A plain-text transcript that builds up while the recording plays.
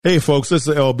Hey folks, this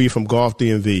is LB from Golf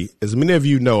DMV. As many of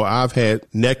you know, I've had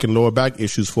neck and lower back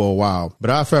issues for a while, but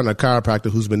I found a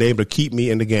chiropractor who's been able to keep me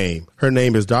in the game. Her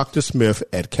name is Dr. Smith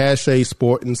at Cachet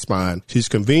Sport and Spine. She's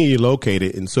conveniently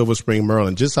located in Silver Spring,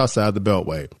 Maryland, just outside the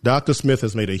Beltway. Dr. Smith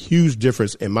has made a huge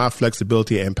difference in my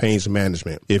flexibility and pain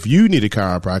management. If you need a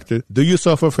chiropractor, do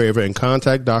yourself a favor and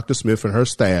contact Dr. Smith and her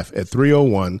staff at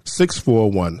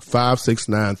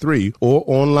 301-641-5693 or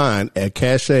online at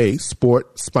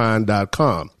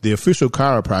cachetsportspine.com. The official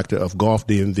chiropractor of Golf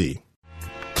DMV.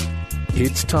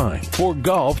 It's time for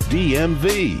Golf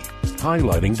DMV,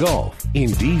 highlighting golf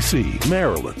in D.C.,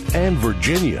 Maryland, and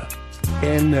Virginia.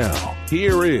 And now,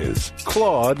 here is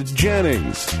Claude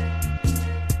Jennings.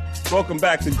 Welcome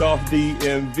back to Golf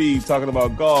DMV, talking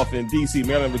about golf in D.C.,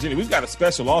 Maryland, Virginia. We've got a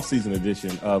special off-season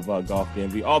edition of Golf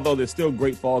DMV. Although there's still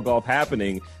great fall golf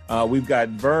happening, we've got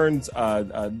Vern's,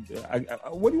 what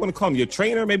do you want to call him, your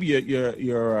trainer, maybe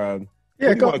your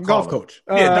golf coach.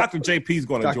 Dr. JP is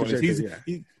going to join us.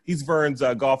 He's Vern's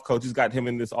golf coach. He's got him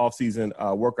in this off-season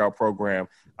workout program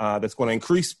that's going to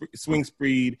increase swing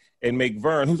speed and make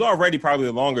Vern, who's already probably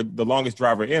the longest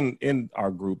driver in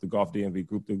our group, the Golf DMV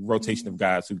group, the rotation of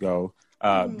guys who go.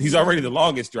 He's already the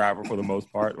longest driver for the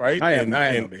most part, right? I am.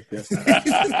 Yes.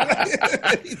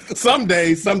 Some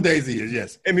days he is,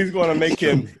 yes. And he's going to make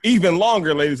him even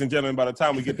longer, ladies and gentlemen, by the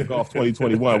time we get to Golf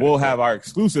 2021. We'll have our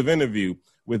exclusive interview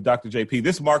with Dr. JP.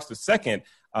 This marks the second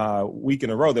week in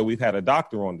a row that we've had a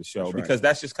doctor on the show, because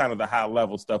that's just kind of the high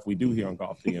level stuff we do here on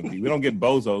Golf DMV. We don't get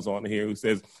bozos on here who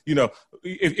says,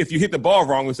 if you hit the ball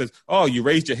wrong, it says, oh, you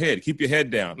raised your head, keep your head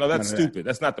down. No, that's stupid.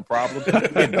 That's not the problem. We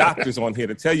get doctors on here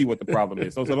to tell you what the problem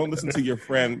is. So don't listen to your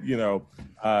friend,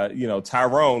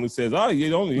 Tyrone, who says, oh, you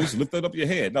just lift up your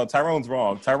head. No, Tyrone's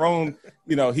wrong. Tyrone,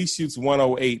 he shoots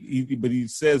 108, but he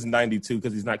says 92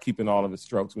 because he's not keeping all of his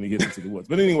strokes when he gets into the woods.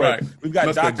 But anyway, we've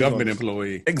got doctors. A government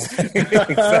employee. Exactly.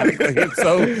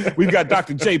 So we've got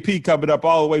Dr. JP coming up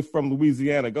all the way from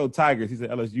Louisiana. Go Tigers. He's an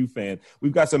LSU fan.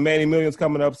 We've got some Manny Millions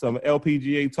coming up, some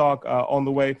LPGA talk on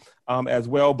the way as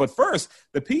well. But first,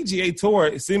 the PGA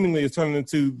Tour seemingly is turning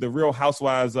into the Real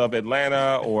Housewives of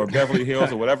Atlanta or Beverly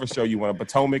Hills or whatever show you want,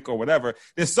 Potomac or whatever.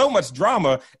 There's so much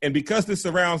drama. And because this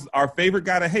surrounds our favorite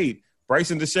guy to hate,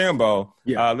 Bryson DeChambeau,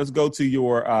 let's go to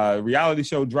your reality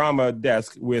show drama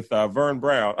desk with Vern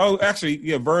Brown. Oh, actually,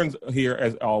 Vern's here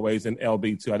as always, and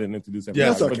LB too. I didn't introduce him.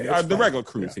 Yeah, okay. But the regular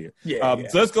crew's here. So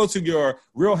let's go to your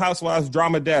Real Housewives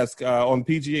drama desk on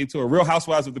PGA Tour. Real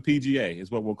Housewives of the PGA is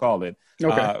what we'll call it.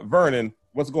 Okay. Vernon,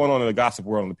 what's going on in the gossip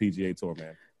world on the PGA Tour,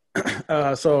 man?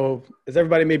 So as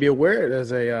everybody may be aware,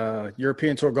 there's a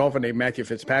European Tour golfer named Matthew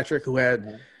Fitzpatrick who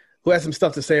had some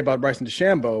stuff to say about Bryson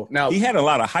DeChambeau. Now, he had a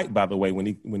lot of hype, by the way, when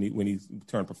he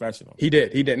turned professional. He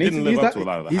did. He didn't live up to a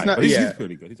lot of the hype. He's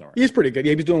pretty good. He's all right. He's pretty good. Yeah,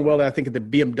 he was doing well, I think, at the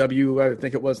BMW, I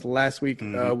think it was last week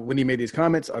when he made these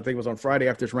comments. I think it was on Friday,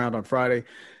 after his round on Friday.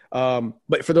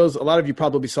 But for those, a lot of you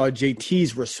probably saw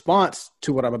JT's response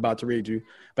to what I'm about to read you.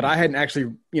 But I hadn't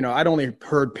actually, I'd only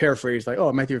heard paraphrased like,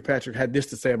 oh, Matthew Fitzpatrick had this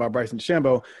to say about Bryson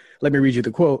DeChambeau. Let me read you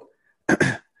the quote.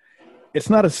 It's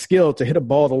not a skill to hit a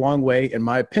ball the long way, in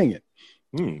my opinion.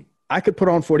 I could put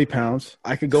on 40 pounds.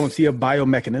 I could go and see a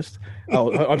biomechanist.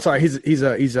 Oh, I'm sorry. He's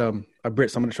a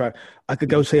Brit, so I'm going to try. I could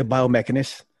go see a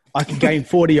biomechanist. I could gain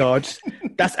 40 yards.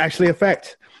 That's actually a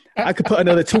fact. I could put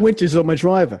another 2 inches on my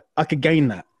driver. I could gain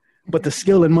that. But the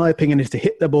skill, in my opinion, is to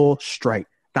hit the ball straight.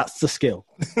 That's the skill.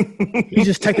 He's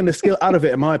just taking the skill out of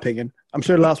it, in my opinion. I'm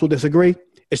sure Lars will disagree.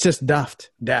 It's just daft.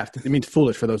 It means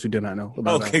foolish for those who do not know.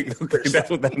 Okay, that's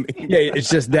what that means. Yeah, it's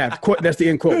just daft. That's the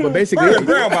end quote. But basically, Vern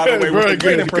Brown, by the way, was a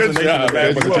great impersonation of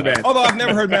Matthew. Although I've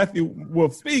never heard Matthew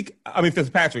speak. I mean,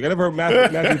 Fitzpatrick. I never heard Matthew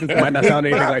Fitzpatrick. Might not sound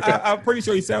anything like that. I'm pretty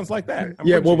sure he sounds like that.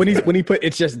 When he put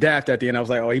 "it's just daft" at the end, I was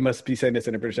like, oh, he must be saying this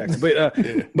in a British accent.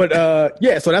 But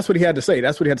so that's what he had to say.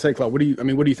 That's what he had to say, Claude. What do you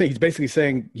think? He's basically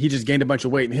saying he just gained a bunch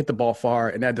of weight and hit the ball far,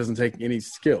 and that doesn't take any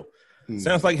skill.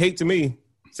 Sounds like hate to me.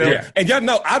 So, and y'all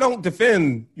know I don't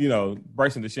defend,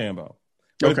 Bryson DeChambeau.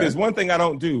 But if there's one thing I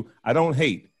don't do, I don't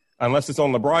hate unless it's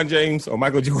on LeBron James or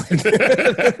Michael Jordan.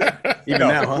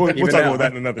 Now, huh? We'll talk about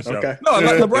that in another show. Okay. No,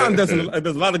 LeBron does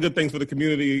a lot of good things for the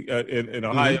community in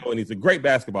Ohio, and he's a great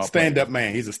basketball player. Stand-up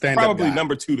man. He's a stand-up Probably guy.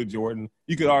 number 2 to Jordan.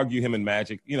 You could argue him and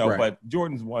Magic, but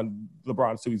Jordan's 1,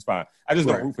 LeBron's 2. He's fine. I just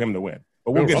don't root for him to win.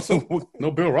 But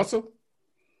No Bill Russell?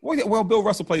 Well, Bill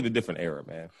Russell played a different era,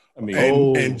 man. I mean,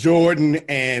 and Jordan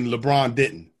and LeBron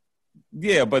didn't.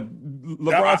 Yeah, but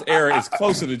LeBron's era is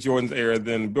closer to Jordan's era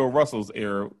than Bill Russell's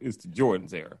era is to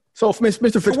Jordan's era. So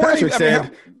Mr. Fitzpatrick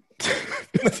said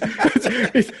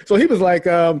So he was like,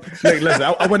 listen,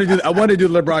 I want to do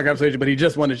the LeBron conversation, but he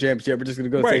just won the championship. We're just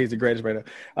going to go say he's the greatest right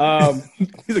now.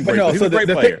 He's a great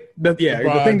player. The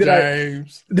thing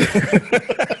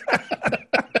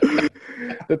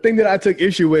the thing that I took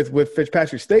issue with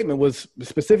Fitzpatrick's statement was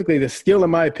specifically the skill, in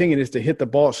my opinion, is to hit the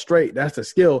ball straight. That's the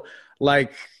skill.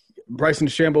 Like Bryson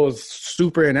DeChambeau is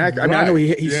super inaccurate. I mean, I know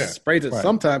he sprays it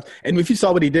sometimes. And if you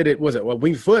saw what he did,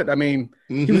 winged foot? I mean,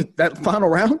 he was that final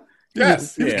round.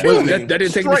 Yes, that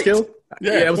didn't take the skill.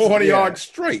 Yeah, it was 400 yards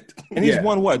straight. And he's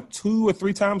won what 2 or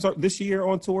 3 times this year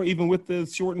on tour, even with the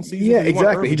shortened season. Yeah,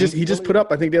 exactly. He just put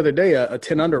up, I think the other day, a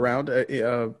 10 under round,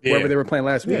 wherever they were playing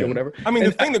last week or whatever. I mean,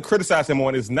 the thing to criticize him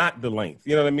on is not the length.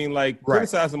 You know what I mean? Like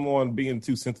criticize him on being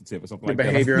too sensitive or something like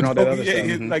behavior that. and all that other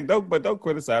stuff. Like don't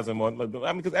criticize him on. I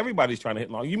mean, because everybody's trying to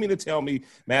hit long. You mean to tell me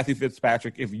Matthew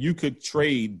Fitzpatrick, if you could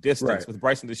trade distance with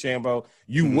Bryson DeChambeau,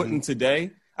 you wouldn't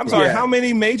today? I'm sorry. How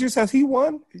many majors has he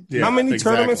won? How many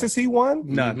tournaments has he won?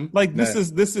 None. Like this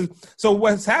is. So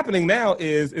what's happening now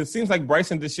is it seems like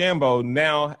Bryson DeChambeau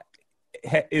now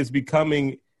is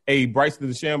becoming a Brooks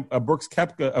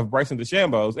Koepka of Bryson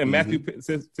DeChambeau's, and Matthew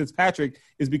Fitzpatrick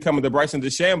is becoming the Bryson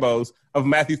DeChambeau's of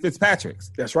Matthew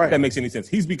Fitzpatrick's. That's right. If that makes any sense.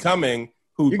 He's becoming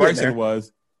who Bryson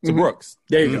was to Brooks.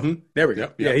 There you go. There we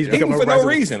go. Yeah, he's hating for no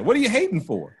reason. What are you hating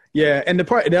for? Yeah, and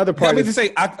the other part is to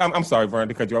say, I'm sorry, Vern,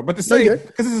 to cut you off, but to say,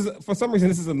 because for some reason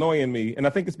this is annoying me, and I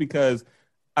think it's because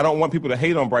I don't want people to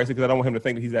hate on Bryson because I don't want him to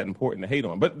think that he's that important to hate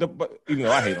on. But even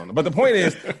though I hate on him, but the point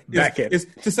is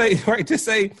to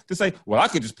say, well, I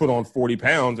could just put on 40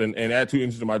 pounds and add 2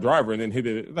 inches to my driver and then hit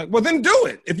it. Like, well, then do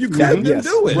it. If you couldn't, then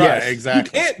do it. Right,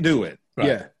 exactly. You can't do it. Right.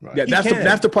 Yeah.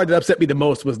 That's the part that upset me the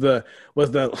most was the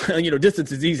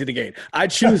distance is easy to gain. I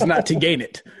choose not to gain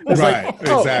it.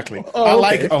 Exactly. I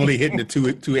like only hitting the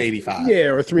 285. Yeah,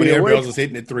 or 3. When everybody else is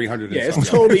hitting it 300. Yeah, it's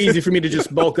totally easy for me to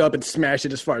just bulk up and smash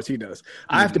it as far as he does.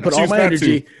 I have to put all my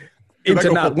energy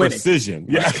into not winning. Precision.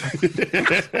 Yeah.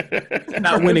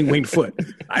 Not winning winged foot.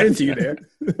 I didn't see you there.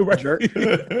 Shirt.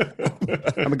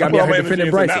 I'm a guy behind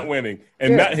defending Bryson. Not winning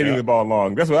and not hitting the ball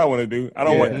long. That's what I want to do. I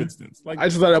don't want distance. Like, I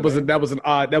just thought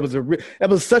that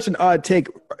was such an odd take.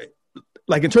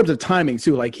 Like in terms of timing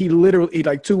too. Like he literally,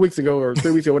 like 2 weeks ago or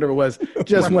 3 weeks ago, whatever it was,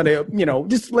 just want to,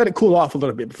 just let it cool off a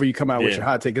little bit before you come out with your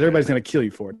hot take, because everybody's going to kill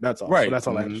you for it. That's all. Right. So that's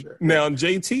all I have to share. Now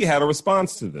JT had a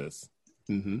response to this.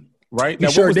 Right?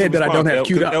 He sure did, but I don't have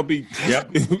queued up. LB, I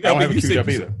don't have it queued up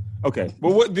either. Okay.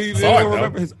 Well, what does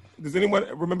anyone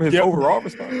remember his overall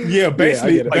response? Yeah,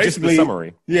 basically, just the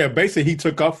summary. Yeah, basically he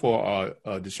took up for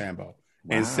DeChambeau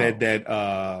and said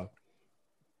that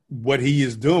what he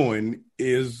is doing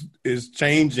is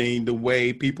changing the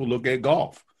way people look at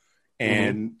golf,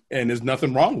 and there's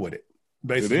nothing wrong with it.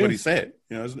 Basically, what he said.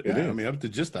 I mean, that's the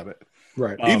gist of it.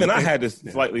 Right. Even I had to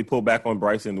slightly pull back on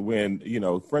Bryson when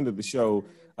friend of the show.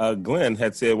 Glenn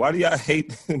had said, "Why do y'all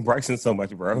hate Bryson so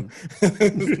much, bro?"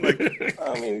 Like,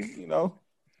 I mean,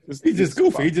 he's just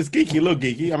goofy. He's just geeky, a little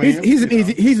geeky. I mean, he's an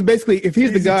easy. He's basically, if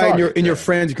he's the guy in your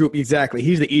friends group, exactly.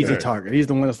 He's the easy target. He's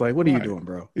the one that's like, "What are you doing,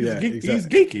 bro?" He's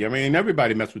geeky. I mean,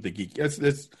 everybody mess with the geeky.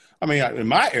 It's. I mean, in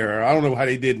my era, I don't know how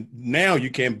they did. Now you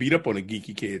can't beat up on the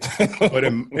geeky kids, but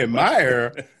in my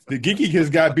era, the geeky kids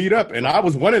got beat up, and I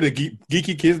was one of the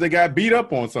geeky kids that got beat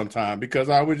up on sometime because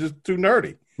I was just too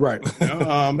nerdy. Right.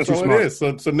 So it is.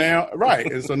 So now,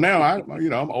 and so now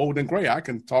I'm old and gray. I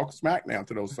can talk smack now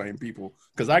to those same people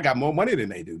because I got more money than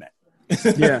they do now.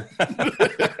 Yeah.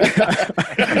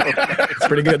 It's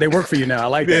pretty good. They work for you now. I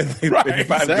like that. They provide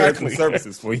exactly.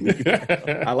 Services for you.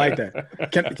 I like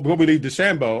that. When we leave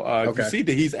DeChambeau, you see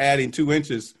that he's adding 2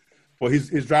 inches. Well,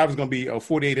 his driver's going to be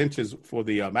 48 inches for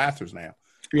the Masters now.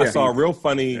 Yeah. I saw a real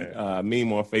funny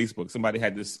meme on Facebook. Somebody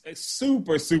had this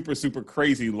super, super, super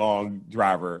crazy long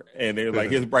driver, and they're like,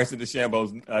 "Here's Bryson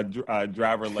DeChambeau's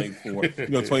driver length for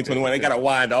 2021." They got to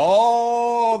wind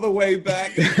all the way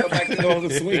back and come back to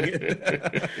the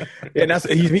swing. Yeah, that's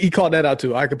he called that out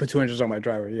too. I could put 2 inches on my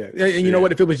driver. Yeah, and you know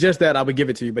what? If it was just that, I would give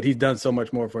it to you. But he's done so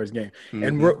much more for his game. Mm-hmm.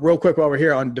 And real quick, while we're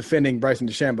here on defending Bryson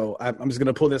DeChambeau, I'm just going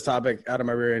to pull this topic out of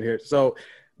my rear end here. So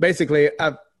basically,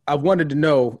 I wanted to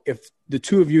know if the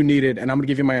two of you needed, and I'm going to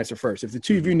give you my answer first. If the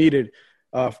two of you needed,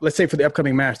 let's say for the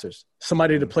upcoming Masters,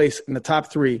 somebody to place in the top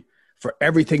 3 for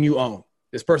everything you own.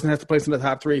 This person has to place in the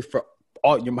top 3 for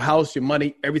all your house, your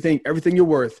money, everything you're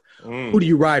worth. Who do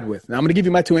you ride with? Now I'm going to give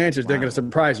you my 2 answers. They're going to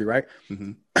surprise you, right?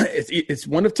 Mm-hmm. It's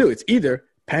one of two. It's either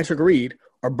Patrick Reed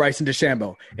or Bryson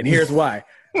DeChambeau. And here's why.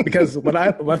 Because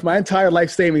with my entire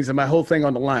life savings and my whole thing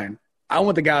on the line, I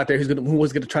want the guy out there who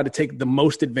was going to try to take the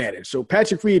most advantage. So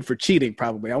Patrick Reed for cheating,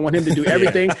 probably. I want him to do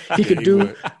everything he could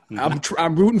do.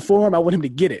 I'm rooting for him. I want him to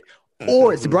get it.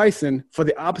 or it's Bryson for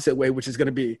the opposite way, which is going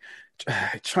to be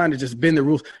trying to just bend the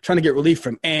rules, trying to get relief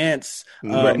from ants.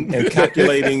 And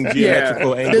calculating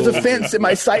geometrical angles. There's a fence in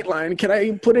my sight line. Can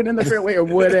I put it in the fairway or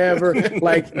whatever?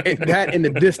 Like that in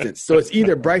the distance. So it's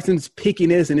either Bryson's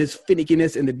pickiness and his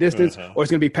finickiness in the distance, or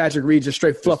it's going to be Patrick Reed just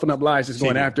straight fluffing up lies, just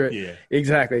going after it. Yeah.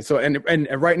 Exactly. So, and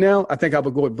right now, I think I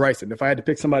would go with Bryson. If I had to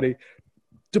pick somebody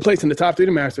to place in the top 3 of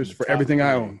the Masters for everything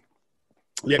I own.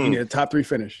 Yeah, you need a top 3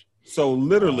 finish. So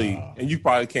literally, and you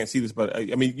probably can't see this, but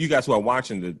I mean, you guys who are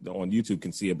watching on YouTube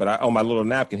can see it, but on my little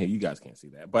napkin here, you guys can't see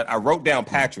that. But I wrote down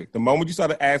Patrick. The moment you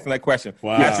started asking that question,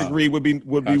 Patrick Reed would be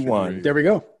one. Reed. There we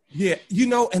go. Yeah,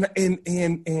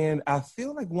 and I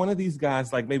feel like one of these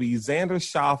guys, like maybe Xander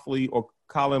Schauffele or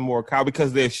Colin Morikawa,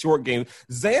 because their short game.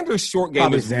 Xander's short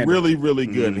game is really, really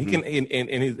good. He can,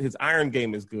 and his iron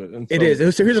game is good. And so, it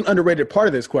is. So here's an underrated part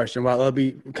of this question. While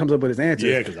LB comes up with his answer.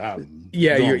 Yeah,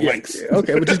 because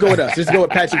okay, well, just go with us. Just go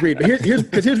with Patrick Reed. But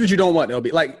here's what you don't want,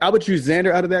 LB. Like I would choose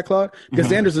Xander out of that, Claude, because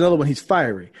Xander's another one. He's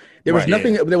fiery. There was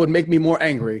nothing that would make me more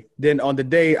angry than on the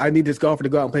day I need this golfer to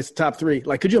go out and place the top 3.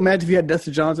 Like, could you imagine if you had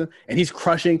Dustin Johnson and he's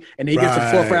crushing and he gets to the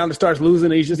 4th round and starts losing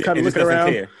and he's just kind of looking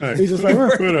around. He's just like,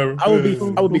 whatever. I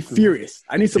would be furious.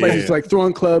 I need somebody who's like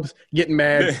throwing clubs, getting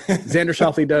mad. Xander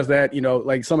Schauffele does that,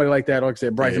 like somebody like that. Or like I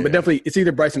said, Bryson, but definitely it's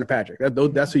either Bryson or Patrick.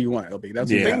 That's who you want, LB. That's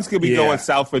things could be going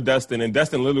south for Dustin, and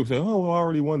Dustin literally said, "Oh, well, I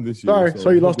already won this year."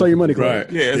 Sorry, you lost all your money, Claude.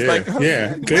 Right? Yeah, it's like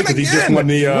because he just won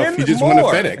the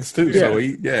FedEx too. So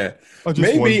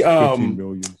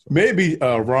maybe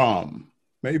Rom.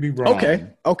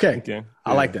 Okay.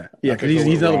 I like that. Yeah, because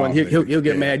he's another one. He'll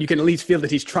get mad. You can at least feel that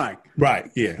he's trying.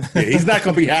 Right. Yeah. He's not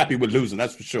going to be happy with losing.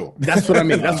 That's for sure. That's what I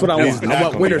mean. That's what I want. I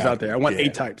want winners out there. I want A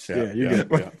types. Yeah.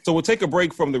 So we'll take a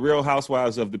break from the Real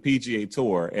Housewives of the PGA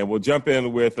Tour, and we'll jump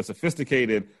in with a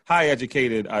sophisticated,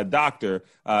 high-educated doctor,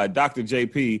 Dr.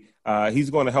 JP. He's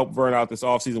going to help Vern out this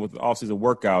offseason with the offseason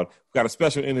workout. We've got a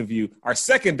special interview. Our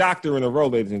second doctor in a row,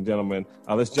 ladies and gentlemen.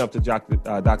 Let's jump to Dr.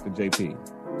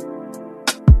 JP.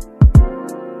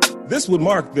 This would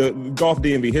mark the Golf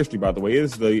DMV history, by the way. It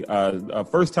is the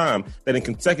first time that in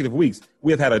consecutive weeks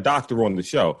we have had a doctor on the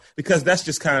show, because that's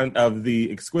just kind of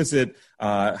the exquisite,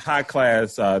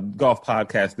 high-class golf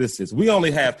podcast this is. We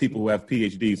only have people who have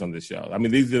PhDs on this show. I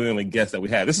mean, these are the only guests that we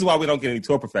have. This is why we don't get any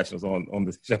tour professionals on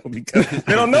this show, because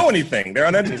they don't know anything. They're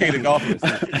uneducated golfers.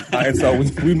 And so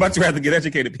we much rather get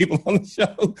educated people on the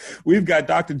show. We've got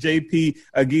Dr. JP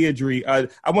Guidry.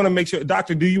 I want to make sure,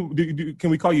 Doctor, can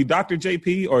we call you Dr.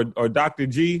 JP or Dr.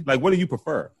 G? Like, what do you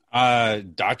prefer?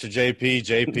 Dr.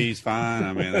 JP's fine.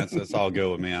 I mean, that's all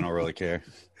good with me. I don't really care.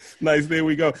 Nice. There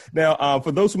we go. Now,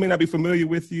 for those who may not be familiar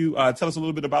with you, tell us a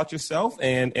little bit about yourself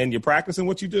and your practice and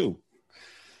what you do.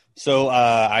 So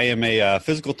I am a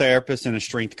physical therapist and a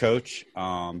strength coach.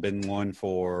 Been one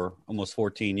for almost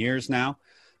 14 years now.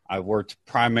 I've worked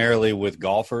primarily with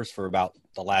golfers for about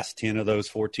the last 10 of those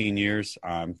 14 years.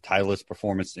 I'm Titleist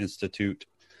Performance Institute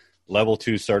Level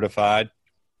 2 certified.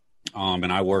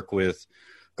 And I work with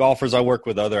golfers. I work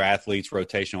with other athletes,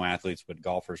 rotational athletes, but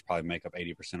golfers probably make up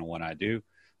 80% of what I do,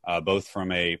 both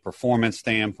from a performance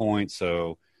standpoint,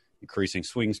 so increasing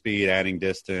swing speed, adding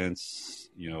distance,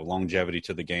 longevity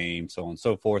to the game, so on and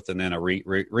so forth, and then a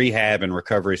rehab and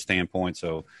recovery standpoint,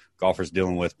 so golfers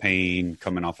dealing with pain,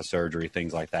 coming off of surgery,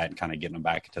 things like that, and kind of getting them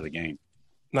back into the game.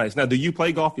 Nice. Now, do you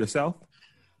play golf yourself?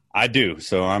 I do.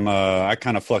 So I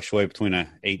kind of fluctuate between an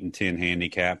 8 and 10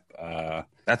 handicap.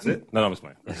 That's it? No, I'm just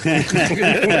playing.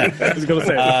 I was going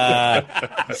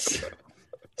to say.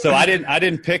 So I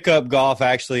didn't pick up golf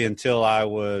actually until I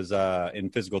was in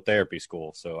physical therapy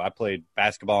school. So I played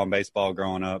basketball and baseball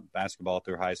growing up, basketball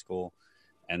through high school,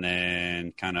 and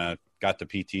then kind of got to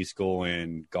PT school,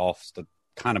 and golf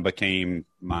kind of became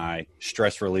my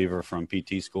stress reliever from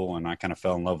PT school, and I kind of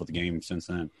fell in love with the game since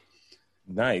then.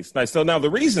 Nice. So now the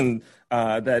reason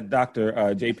that Dr.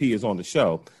 JP is on the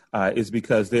show is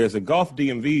because there's a Golf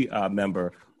DMV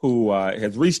member who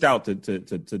has reached out to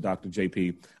Dr.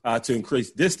 JP to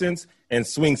increase distance and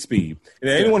swing speed. And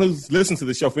anyone who's listened to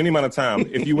the show for any amount of time,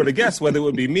 if you were to guess whether it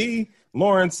would be me,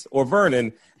 Lawrence, or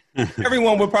Vernon,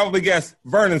 everyone would probably guess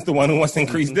Vernon's the one who wants to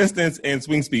increase distance and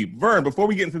swing speed. Vern, before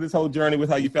we get into this whole journey with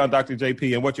how you found Dr.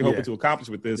 JP and what you're hoping to accomplish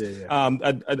with this,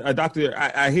 a doctor,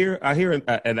 I hear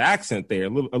an accent there, a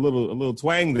little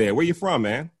twang there. Where you from,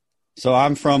 man? So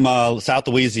I'm from South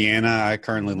Louisiana. I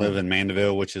currently live in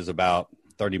Mandeville, which is about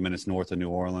 30 minutes north of New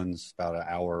Orleans, about an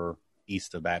hour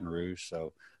east of Baton Rouge.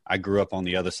 So I grew up on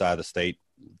the other side of the state,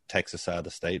 Texas side of the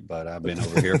state, but I've been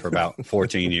over here for about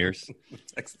 14 years.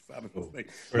 Texas side of the state.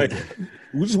 Like,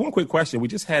 just one quick question. We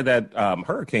just had that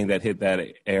hurricane that hit that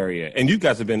area, and you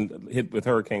guys have been hit with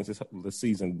hurricanes this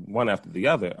season, one after the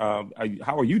other.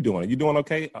 How are you doing? Are you doing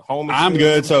okay? Home? I'm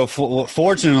good. So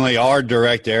fortunately, our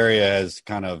direct area has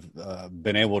kind of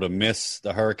been able to miss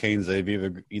the hurricanes.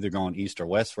 They've either gone east or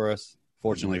west for us.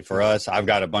 Fortunately for us, I've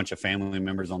got a bunch of family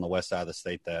members on the west side of the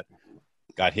state that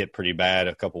got hit pretty bad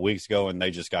a couple weeks ago, and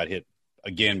they just got hit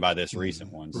again by this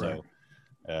recent one. Right. So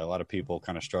a lot of people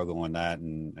kind of struggle with that,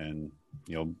 and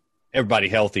everybody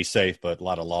healthy, safe, but a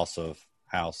lot of loss of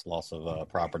house, loss of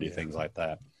property, things like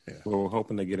that. Yeah. Well, we're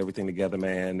hoping to get everything together,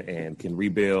 man, and can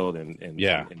rebuild and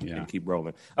keep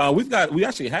rolling. We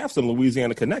actually have some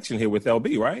Louisiana connection here with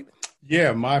LB, right?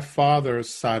 Yeah, my father's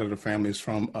side of the family is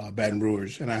from Baton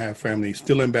Rouge, and I have family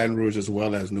still in Baton Rouge as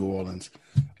well as New Orleans.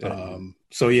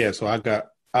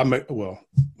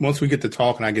 Once we get to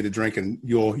talking, I get to drinking,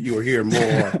 you'll hear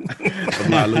more of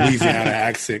my Louisiana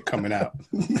accent coming out.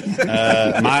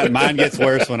 Mine gets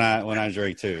worse when I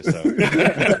drink too. So.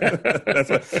 That's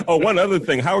right. Oh, one other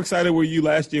thing. How excited were you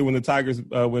last year when the Tigers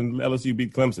when LSU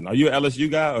beat Clemson? Are you an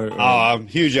LSU guy? Or? Oh, I'm a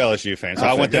huge LSU fan. So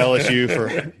I went to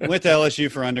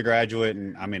LSU for undergraduate,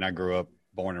 and I grew up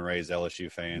born and raised LSU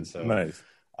fan. So nice.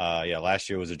 Last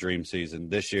year was a dream season.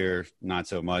 This year, not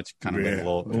so much. Kind of been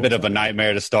a bit of a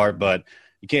nightmare to start, but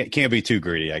you can't be too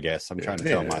greedy, I guess. I'm trying to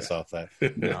tell myself that.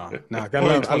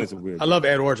 I love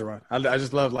Ed Orgeron. I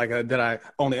just love that I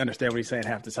only understand what he's saying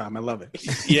half the time. I love it.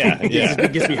 Yeah.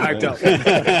 It gets me hyped up.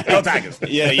 Go Tigers.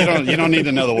 Yeah, you don't need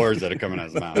to know the words that are coming out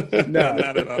of his mouth. No,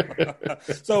 not at all.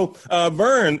 So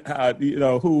Vern,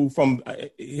 who from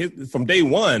day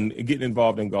one getting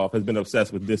involved in golf has been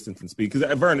obsessed with distance and speed.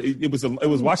 Because Vern, it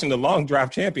was watching the long drive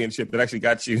championship that actually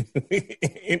got you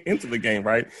into the game,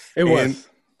 right? It was.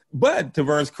 But to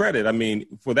Vern's credit,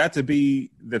 for that to be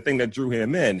the thing that drew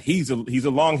him in, he's a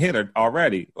long hitter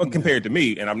already. Well, compared to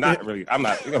me, and I'm not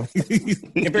comparatively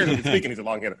speaking, he's a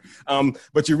long hitter.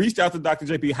 But you reached out to Dr.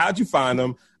 JP. How'd you find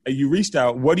him? You reached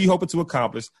out. What are you hoping to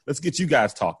accomplish? Let's get you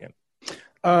guys talking.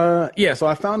 So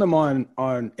I found him on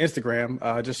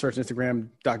Instagram. Just search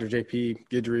Instagram, Dr. JP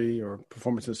Guidry or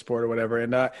Performance and Sport or whatever.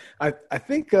 And I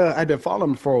think I'd been following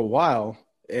him for a while.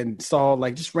 And saw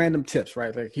just random tips,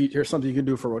 right? Like here's something you can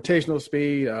do for rotational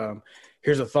speed.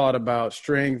 Here's a thought about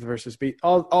strength versus speed.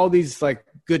 All these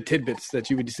good tidbits that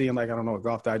you would see in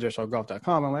Golf Digest or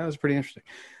golf.com. I'm like, that was pretty interesting.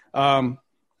 And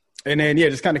then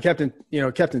just kind of kept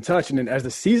in touch. And then as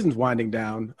the season's winding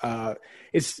down,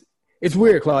 it's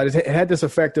weird, Claude. It had this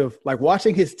effect of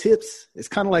watching his tips. It's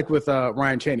kind of like with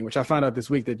Ryan Chaney, which I found out this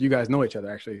week that you guys know each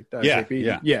other actually. JP.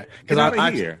 Yeah.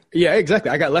 Yeah, exactly.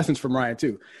 I got lessons from Ryan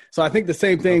too. So I think the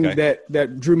same thing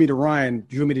that drew me to Ryan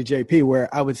drew me to JP,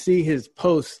 where I would see his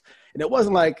posts, and it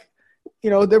wasn't they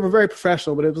were very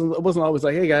professional, but it wasn't always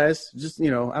hey guys, just I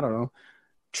don't know.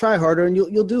 Try harder and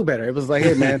you'll do better. It was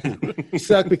hey man, you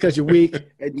suck because you're weak,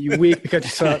 and you're weak because you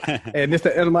suck, and this.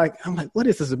 And I'm like, what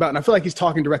is this about? And I feel like he's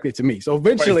talking directly to me. So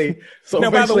eventually,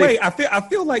 by the way, I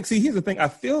feel like here's the thing. I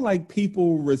feel like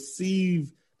people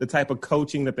receive the type of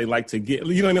coaching that they like to get.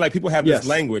 You know what I mean? Like people have this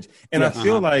language, and I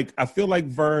feel like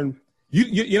Vern.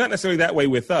 You're not necessarily that way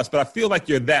with us, but I feel like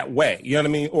you're that way. You know what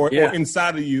I mean? Or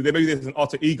inside of you, maybe there's an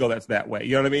alter ego that's that way.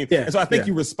 You know what I mean? Yeah. And so I think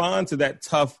you respond to that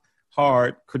tough,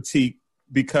 hard critique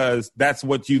because that's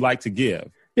what you like to give.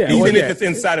 Yeah, even if it's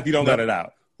inside, if you don't let it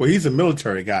out. Well, he's a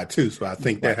military guy too, so I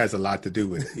think that has a lot to do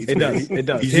with it. It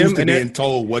does. He's used to being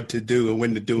told what to do and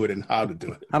when to do it and how to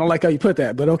do it. I don't like how you put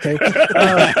that, but okay.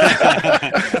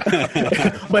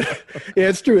 But yeah,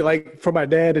 it's true. For my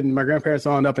dad and my grandparents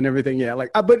on up and everything.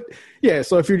 Yeah.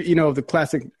 So if you're, the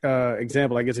classic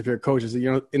example, I guess if you're a coach is, in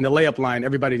the layup line,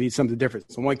 everybody needs something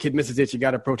different. So one kid misses it, you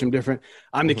got to approach him different.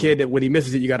 I'm the kid that when he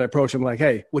misses it, you got to approach him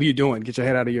hey, what are you doing? Get your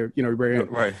head out of your, rear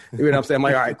end. Right. You know what I'm saying? I'm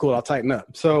like, all right, cool. I'll tighten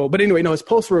up. So, but anyway, his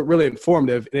posts were really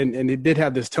informative and it did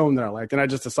have this tone that I liked. And I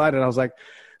just decided, I was like,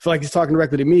 I feel like he's talking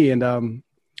directly to me. And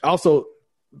also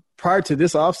prior to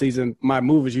this off season, my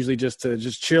move is usually just to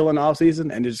chill in the off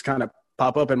season and just kind of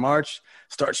pop up in March,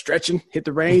 start stretching, hit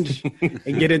the range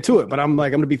and get into it. But I'm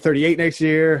going to be 38 next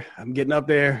year. I'm getting up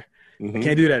there. I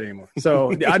can't do that anymore.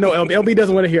 So I know LB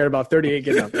doesn't want to hear about 38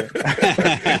 getting up there.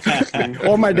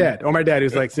 or my dad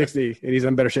who's 60 and he's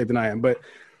in better shape than I am. But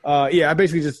I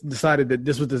basically just decided that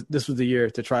this was the year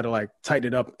to try to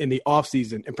tighten it up in the off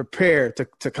season and prepare to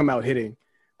come out hitting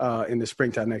in the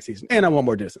springtime next season. And I want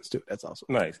more distance too. That's also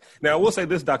nice. Now, I will say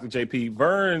this, Dr. JP,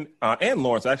 Vern and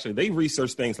Lawrence, actually, they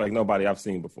research things like nobody I've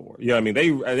seen before. You know what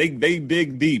I mean? They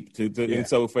dig deep. And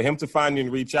so for him to find you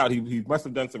and reach out, he must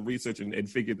have done some research and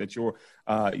figured that you're,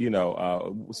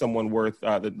 someone worth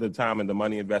the time and the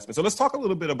money investment. So let's talk a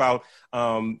little bit about,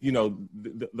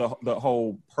 the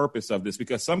whole purpose of this,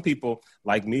 because some people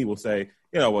like me will say,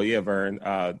 Vern,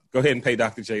 go ahead and pay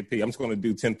Dr. JP. I'm just going to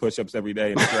do 10 push-ups every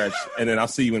day and stretch, and then I'll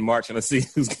see you in March and I'll see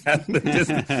who's got the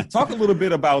distance. Talk a little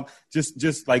bit about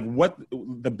just like what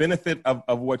the benefit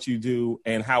of what you do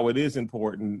and how it is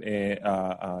important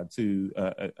to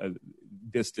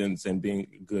distance and being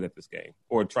good at this game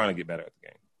or trying to get better at the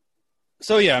game.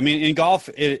 So, yeah, I mean, in golf,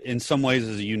 it in some ways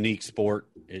is a unique sport.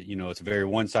 It's a very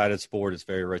one-sided sport. It's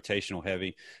very rotational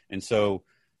heavy. And so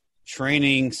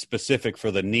training specific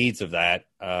for the needs of that,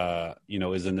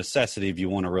 is a necessity if you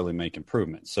want to really make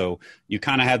improvements. So you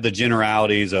kind of have the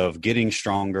generalities of getting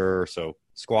stronger. So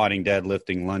squatting,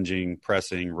 deadlifting, lunging,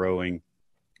 pressing, rowing,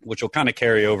 which will kind of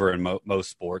carry over in most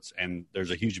sports. And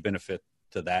there's a huge benefit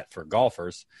to that for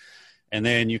golfers. And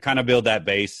then you kind of build that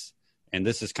base. And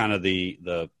this is kind of the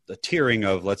tiering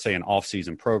of, let's say, an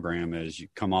off-season program is you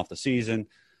come off the season,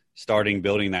 starting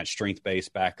building that strength base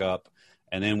back up.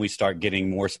 And then we start getting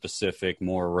more specific,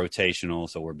 more rotational.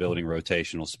 So we're building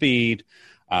rotational speed.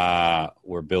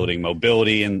 We're building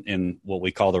mobility in what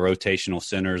we call the rotational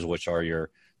centers, which are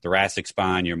your thoracic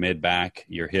spine, your mid-back,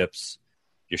 your hips,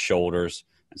 your shoulders.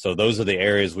 And so those are the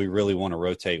areas we really want to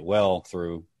rotate well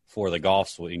through for the golf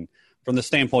swing from the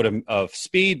standpoint of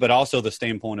speed, but also the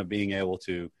standpoint of being able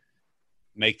to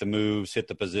make the moves, hit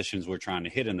the positions we're trying to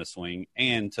hit in the swing,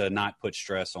 and to not put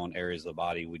stress on areas of the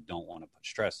body we don't want to put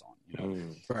stress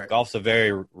on. Right. Golf's a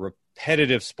very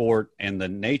repetitive sport, and the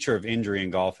nature of injury in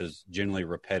golf is generally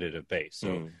repetitive based.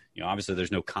 So, obviously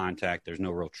there's no contact, there's no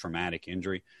real traumatic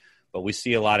injury, but we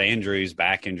see a lot of injuries,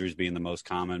 back injuries being the most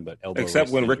common, but elbow except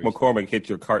when injuries. Rick McCormick hit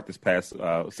your cart this past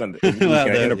Sunday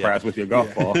Enterprise with your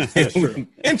golf ball.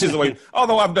 Inches away.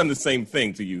 Although I've done the same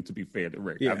thing to you, to be fair to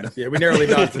Rick. We narrowly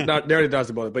dodged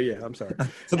the bullet, but I'm sorry.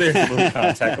 So there's a little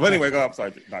contact. But anyway, go. I'm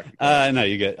sorry, Doctor. No,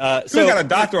 you're good. So we got a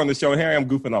doctor on the show, and here I am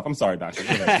goofing off. I'm sorry, Doctor.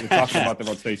 We're talking about the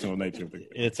rotational nature of the game.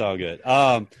 It's all good.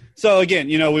 So again,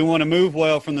 we want to move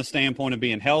well from the standpoint of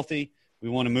being healthy. We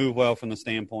want to move well from the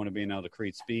standpoint of being able to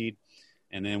create speed.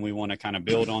 And then we want to kind of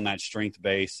build on that strength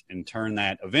base and turn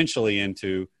that eventually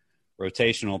into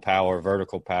rotational power,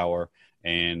 vertical power,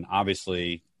 and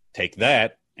obviously take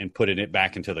that and put it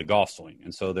back into the golf swing.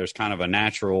 And so there's kind of a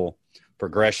natural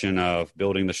progression of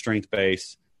building the strength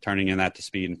base, turning in that to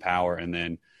speed and power, and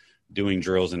then doing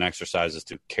drills and exercises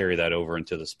to carry that over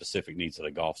into the specific needs of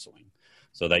the golf swing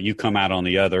so that you come out on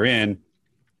the other end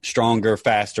stronger,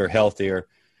 faster, healthier,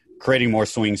 creating more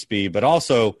swing speed, but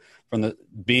also from the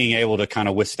being able to kind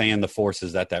of withstand the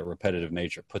forces that repetitive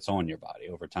nature puts on your body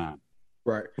over time.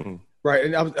 Right. Right.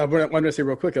 And I wanted to say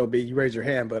real quick, LB, you raised your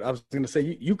hand, but I was going to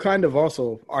say you kind of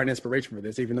also are an inspiration for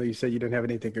this, even though you said you didn't have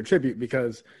anything to contribute,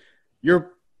 because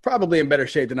you're probably in better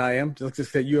shape than I am, just to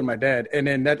say you and my dad. And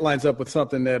then that lines up with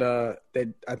something that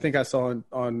I think I saw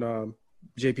on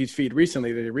JP's feed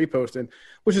recently that he reposted,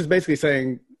 which is basically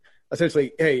saying,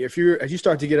 essentially, hey, as you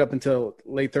start to get up until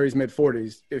late 30s, mid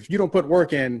 40s, if you don't put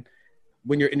work in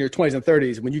when you're in your 20s and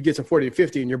 30s, when you get to 40 and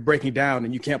 50 and you're breaking down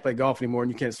and you can't play golf anymore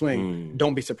and you can't swing,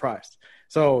 don't be surprised.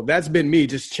 So that's been me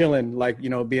just chilling, like,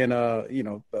 being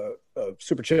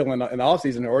super chill in the off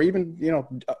season, or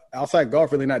even, outside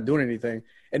golf, really not doing anything.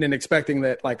 And then expecting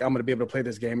that, like, I'm going to be able to play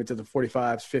this game into the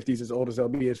 45s, 50s, as old as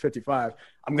LB is 55.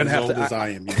 I'm going to have to. As old as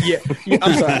I am. Yeah.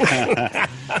 I'm sorry.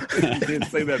 You did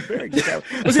say that very good.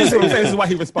 But this is why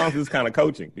he responds to this kind of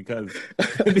coaching, because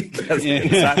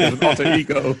inside there's an alter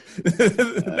ego.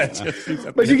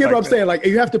 But you get what I'm saying? Like,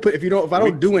 you have to put, if I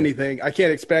don't do anything, I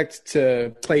can't expect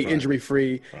to play injury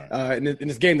free. In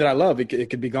this game that I love, it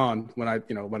could be gone when by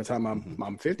the time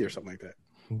I'm 50 or something like that.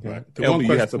 Right. The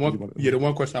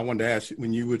one question I wanted to ask you,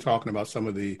 when you were talking about some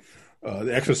of the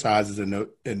exercises and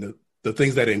the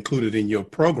things that are included in your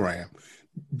program,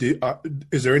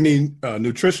 is there any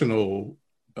nutritional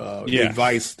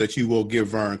advice that you will give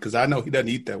Vern? Because I know he doesn't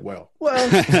eat that well. Well,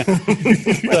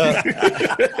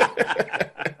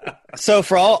 so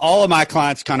for all of my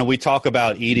clients, kind of, we talk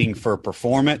about eating for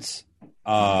performance,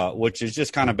 which is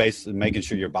just kind of basically making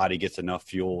sure your body gets enough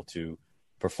fuel to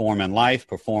perform in life,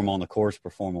 perform on the course,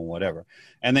 perform on whatever.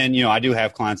 And then, I do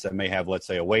have clients that may have, let's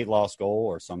say, a weight loss goal,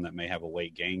 or some that may have a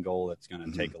weight gain goal that's going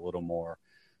to take a little more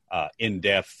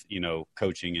in-depth,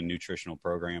 coaching and nutritional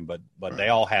program, but they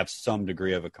all have some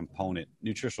degree of a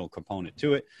nutritional component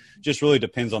to it. Just really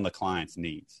depends on the client's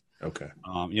needs. Okay.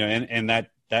 And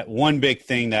that that one big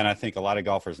thing that I think a lot of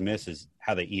golfers miss is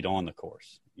how they eat on the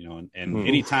course. And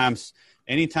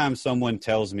anytime someone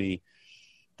tells me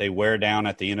they wear down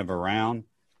at the end of a round,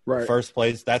 right. First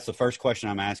place, that's the first question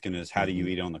I'm asking is, how do you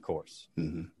eat on the course?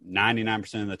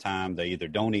 99% of the time, they either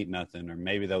don't eat nothing or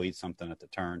maybe they'll eat something at the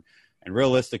turn. And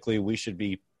realistically, we should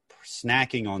be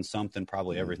snacking on something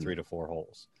probably every 3 to 4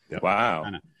 holes. Wow.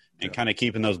 Kind of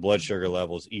keeping those blood sugar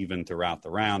levels even throughout the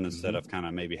round instead of kind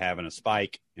of maybe having a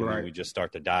spike. And then we just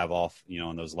start to dive off,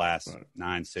 in those last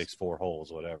 9, 6, 4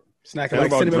 holes, whatever.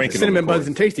 Snacking like cinnamon buns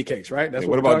and tasty cakes, right? That's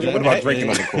what about drinking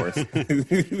on the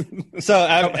course? So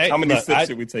how many sips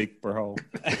should we take per hole?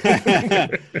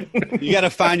 You got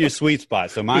to find your sweet spot.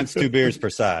 So mine's 2 beers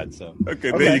per side. So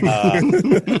there you go.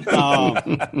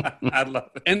 I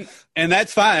love it, and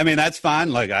that's fine. I mean, that's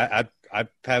fine. Like I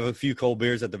have a few cold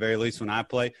beers at the very least when I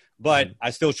play, but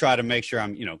I still try to make sure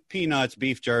I'm peanuts,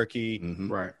 beef jerky,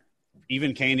 right.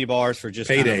 Even candy bars for just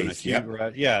paydays.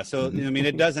 Yeah. So, I mean,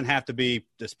 it doesn't have to be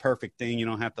this perfect thing. You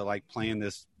don't have to plan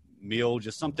this meal,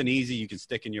 just something easy you can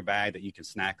stick in your bag that you can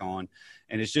snack on.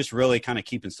 And it's just really kind of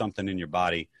keeping something in your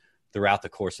body throughout the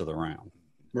course of the round.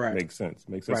 Right. Makes sense.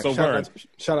 Right. So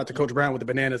shout out to Coach Brown with the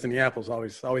bananas and the apples.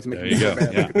 Always making me feel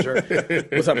bad. Sure.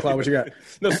 What's up, Clyde? What you got?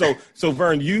 No, so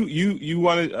Vern, you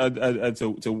wanted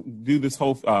to do this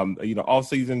whole all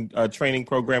season training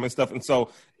program and stuff, and so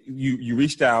you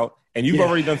reached out and you've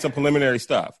already done some preliminary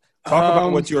stuff. Talk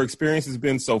about what your experience has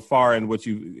been so far and what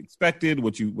you expected,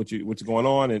 what's going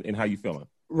on, and how you feeling.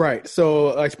 Right.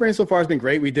 So experience so far has been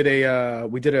great. We did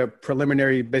a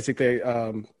preliminary, basically.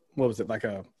 What was it like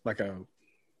a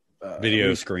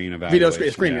video screen evaluation.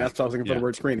 Video screening. That's what I was looking for, the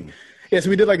word screening. Yeah, so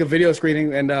we did a video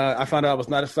screening, and I found out I was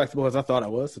not as flexible as I thought I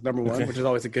was. Number one, which is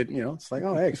always a good, it's like,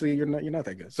 oh, actually, you're not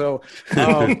that good. So,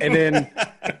 and then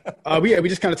we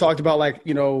just kind of talked about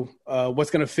what's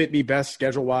going to fit me best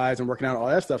schedule wise and working out all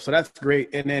that stuff. So that's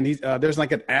great. And then there's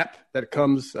an app that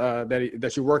comes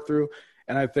that you work through.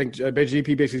 And I think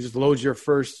GP basically just loads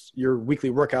your weekly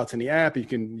workouts in the app. You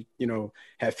can,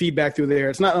 have feedback through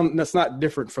there. That's not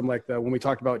different from when we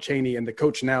talked about Cheney and the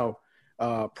Coach Now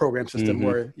program system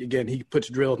where, again, he puts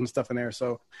drills and stuff in there.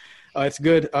 So it's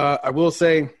good. I will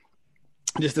say,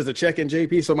 just as a check-in,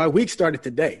 JP, so my week started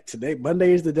today.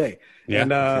 Monday is the day. Yeah.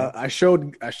 And I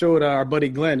showed our buddy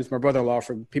Glenn, it's my brother-in-law,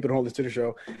 for people who don't listen to the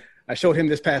show. I showed him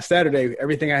this past Saturday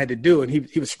everything I had to do, and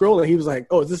he was scrolling. He was like,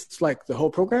 "Oh, is this like the whole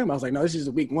program?" I was like, "No, this is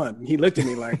week 1." And he looked at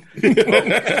me like, he was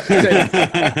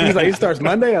like, "It starts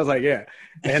Monday." I was like, "Yeah."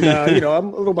 And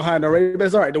I'm a little behind already, but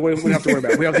it's all right. We don't have to worry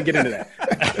about it. We don't have to get into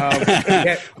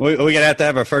that. We're gonna have to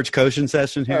have our first coaching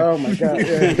session here. Oh my god!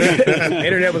 Yeah.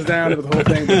 Internet was down. It was the whole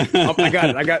thing. But, I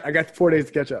got it. I got 4 days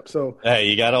to catch up. So hey,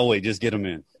 you got to wait. Just get them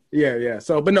in. Yeah.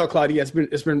 So, but no, Claudia, it's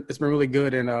been really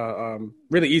good and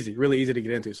really easy to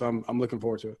get into. So I'm looking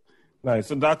forward to it. Nice.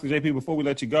 So, Dr. JP, before we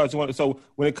let you go, so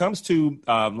when it comes to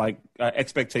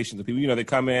expectations of people, they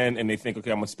come in and they think,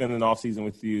 okay, I'm gonna spend an off season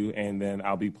with you, and then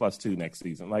I'll be +2 next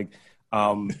season.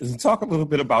 Talk a little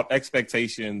bit about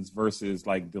expectations versus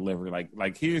delivery.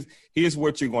 Here's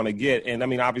what you're going to get, and I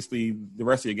mean, obviously, the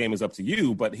rest of your game is up to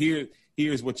you, but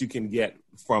here's what you can get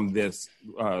from this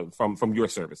from your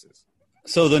services.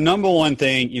 So the number one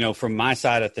thing, from my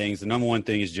side of things, the number one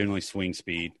thing is generally swing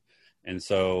speed. And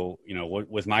so,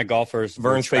 with my golfers,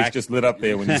 Vern's face just lit up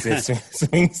there when you said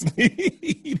swing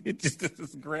speed. It just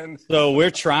this grin. So we're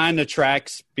trying to track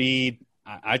speed.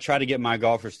 I try to get my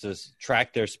golfers to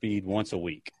track their speed once a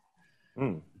week.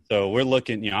 So we're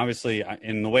looking, obviously,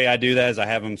 and the way I do that is I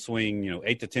have them swing,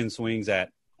 8 to 10 swings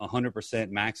at 100%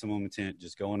 maximum intent,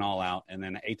 just going all out, and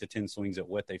then 8 to 10 swings at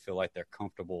what they feel like their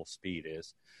comfortable speed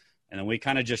is. And then we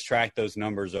kind of just track those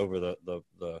numbers over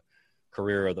the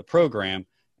career of the program.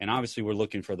 And obviously we're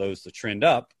looking for those to trend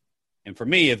up. And for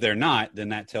me, if they're not, then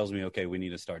that tells me, okay, we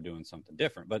need to start doing something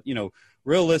different. But,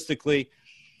 realistically,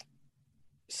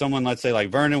 someone, let's say like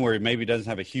Vernon, where he maybe doesn't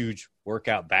have a huge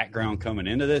workout background coming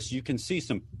into this, you can see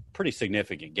some pretty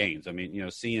significant gains. I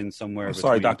mean, seeing somewhere. I'm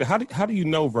sorry, doctor. How do you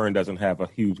know Vern doesn't have a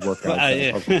huge workout?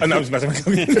 I'm just messing with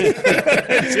you.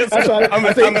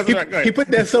 He put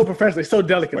that so professionally, so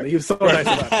delicately. He was so nice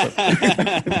about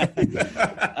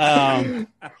it.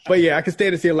 But yeah, I can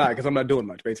stand to see a lot because I'm not doing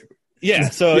much, basically. Yeah,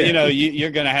 so you're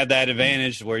going to have that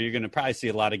advantage where you're going to probably see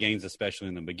a lot of gains, especially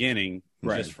in the beginning,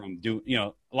 just from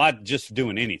a lot just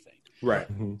doing anything. Right.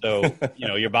 So,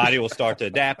 your body will start to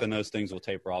adapt and those things will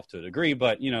taper off to a degree.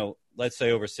 But, let's say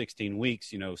over 16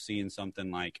 weeks, seeing something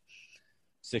like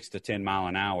 6 to 10 mile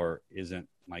an hour isn't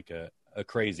like a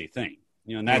crazy thing,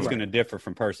 and that's going to differ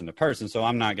from person to person. So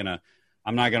I'm not going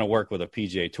to work with a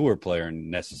PGA Tour player and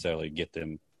necessarily get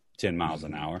them 10 miles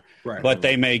an hour, Right. but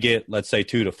they may get, let's say,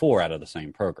 2 to 4 out of the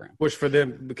same program. Which for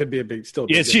them could be a big, still.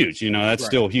 It's difference. huge. That's Right.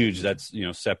 still huge. That's,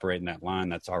 separating that line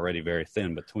that's already very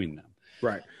thin between them.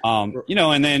 Right.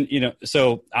 And then,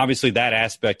 so obviously that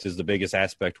aspect is the biggest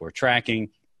aspect we're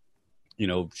tracking,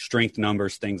 strength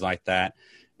numbers, things like that.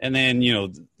 And then,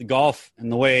 the golf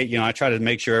and the way, I try to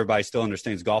make sure everybody still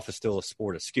understands golf is still a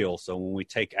sport of skill. So when we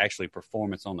take actually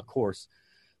performance on the course,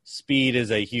 speed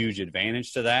is a huge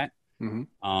advantage to that.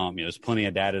 Mm-hmm. There's plenty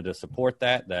of data to support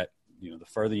that, the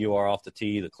further you are off the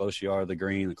tee, the closer you are to the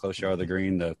green,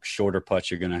 the shorter putts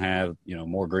you're going to have,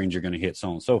 more greens you're going to hit, so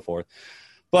on and so forth.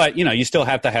 But, you still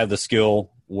have to have the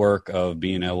skill work of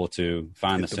being able to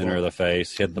find the center of the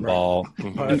face, hit the ball,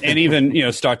 and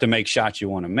even, start to make shots you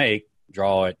want to make,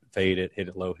 draw it, fade it, hit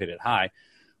it low, hit it high,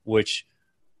 which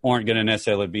aren't going to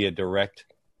necessarily be a direct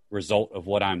result of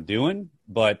what I'm doing.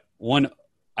 But one,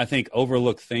 I think,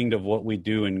 overlooked thing of what we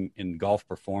do in golf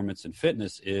performance and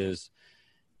fitness is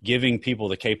giving people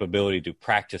the capability to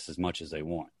practice as much as they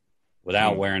want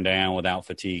without wearing down, without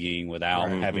fatiguing, without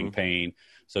having pain.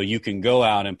 So you can go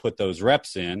out and put those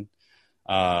reps in.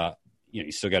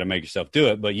 You still got to make yourself do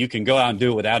it, but you can go out and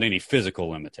do it without any physical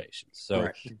limitations. So,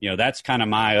 that's kind of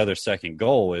my other second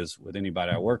goal is with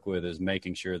anybody I work with is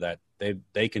making sure that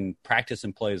they can practice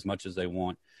and play as much as they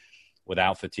want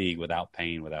without fatigue, without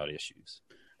pain, without issues.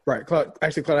 Right. Claude,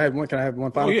 can I have one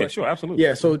final question? Yeah, sure. Absolutely.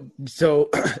 Yeah. So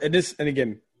and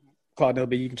again, Claude,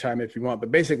 LB, you can chime in if you want,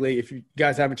 but basically if you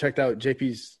guys haven't checked out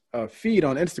JP's feed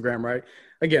on Instagram, right?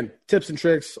 Again, tips and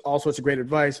tricks, all sorts of great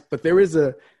advice, but there is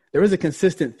a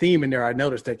consistent theme in there I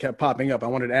noticed that kept popping up. I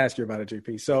wanted to ask you about it,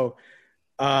 JP. So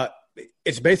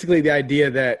it's basically the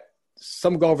idea that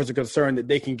some golfers are concerned that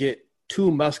they can get too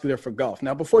muscular for golf.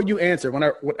 Now, before you answer, when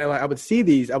I would see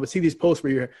these posts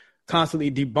where you're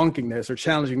constantly debunking this or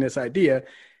challenging this idea.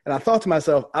 And I thought to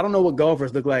myself, I don't know what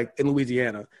golfers look like in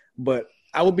Louisiana, but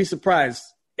I would be surprised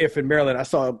if in Maryland I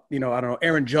saw, I don't know,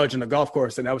 Aaron Judge on the golf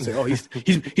course, and I would say, oh,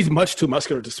 he's much too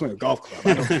muscular to swing a golf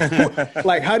club.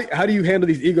 Like, how do you handle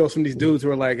these egos from these dudes who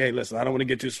are like, hey, listen, I don't want to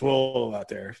get too swole out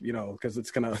there, because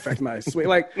it's going to affect my swing.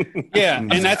 Like, yeah,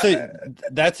 and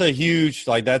that's a huge,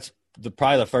 like, that's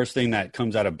probably the first thing that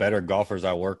comes out of better golfers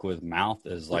I work with mouth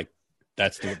is like,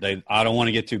 I don't want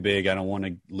to get too big. I don't want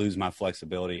to lose my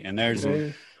flexibility. And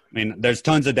there's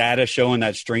tons of data showing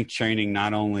that strength training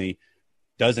not only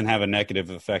doesn't have a negative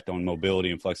effect on mobility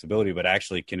and flexibility, but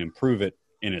actually can improve it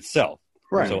in itself.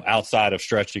 Right. So outside of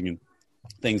stretching and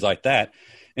things like that.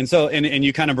 And so, and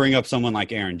you kind of bring up someone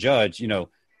like Aaron Judge,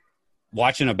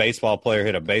 watching a baseball player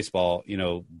hit a baseball,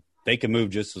 they can move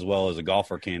just as well as a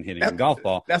golfer can hitting a golf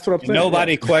ball. That's what I'm saying.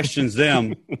 Nobody questions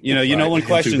them. No one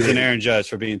questions an Aaron Judge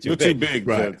for being too big. Too big.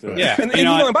 Right. Yeah.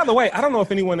 And by the way, I don't know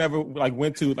if anyone ever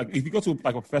went to if you go to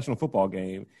a professional football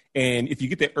game and if you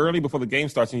get there early before the game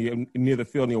starts and you're near the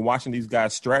field and you're watching these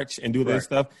guys stretch and do their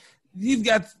stuff. You've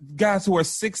got guys who are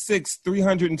 6'6",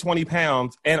 320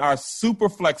 pounds and are super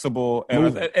flexible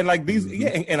and like these,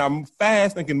 and are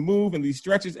fast and can move in these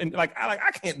stretches. And I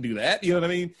can't do that. You know what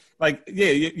I mean? Like,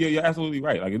 you're absolutely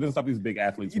right. Like, it doesn't stop these big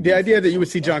athletes. The idea that you would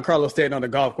see Giancarlo standing on the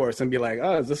golf course and be like,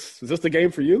 oh, is this the game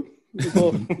for you?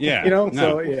 Yeah.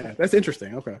 So that's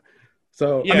interesting. Okay.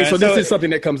 So, this is something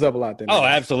that comes up a lot then. Oh,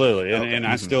 absolutely. And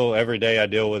I still, every day I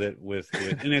deal with it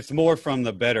and it's more from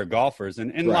the better golfers.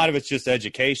 And a lot of it's just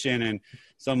education. And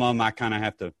some of them, I kind of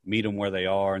have to meet them where they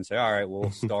are and say, all right, we'll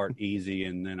start easy.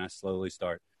 And then I slowly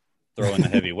start throwing the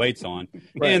heavy weights on.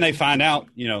 And they find out,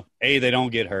 A, they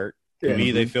don't get hurt. Yeah.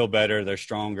 B, they feel better. They're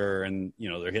stronger and,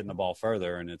 they're hitting the ball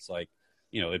further. And it's like,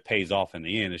 it pays off in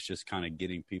the end. It's just kind of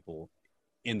getting people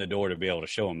in the door to be able to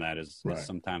show them that is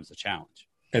sometimes a challenge.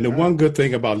 And the one good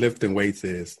thing about lifting weights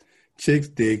is chicks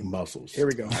dig muscles. Here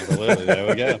we go. Absolutely. There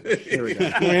we go. Here we go.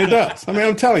 It does.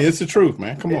 I'm telling you, it's the truth,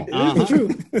 man. Come on. It's the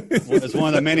truth. It's one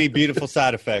of the many beautiful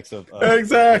side effects of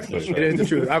exactly. It is the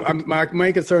truth. My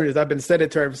main concern is I've been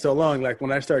sedentary for so long. Like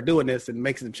when I start doing this and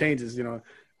make some changes,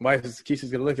 wife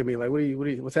Keisha's gonna look at me like,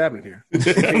 what's happening here?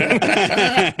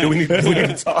 do we need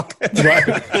to talk? Right.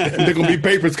 There's gonna be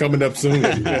papers coming up soon.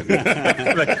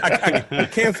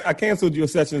 I canceled your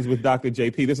sessions with Dr.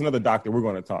 JP. There's another doctor we're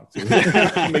going to talk to.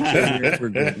 Make sure we're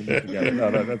good together. No,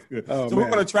 that's good. So we're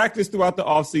going to track this throughout the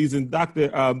off season. Dr.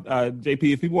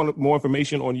 JP, if people want more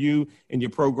information on you and your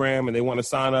program and they want to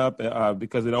sign up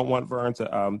because they don't want Vern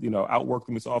to outwork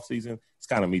them this off season, it's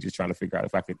kind of me just trying to figure out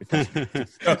if I fit the question.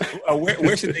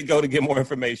 Where should they go to get more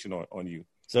information on you?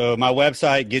 So my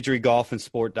website,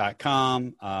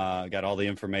 guidrygolfandsport.com. Got all the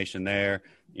information there.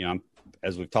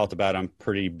 As we've talked about, I'm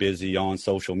pretty busy on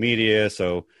social media.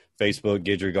 So Facebook,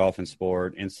 Guidry Golf and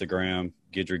Sport, Instagram,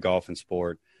 Guidry Golf and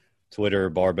Sport, Twitter,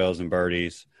 Barbells and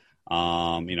Birdies.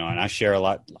 You know, and I share a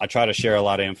lot. I try to share a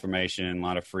lot of information, a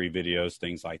lot of free videos,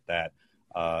 things like that,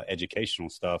 educational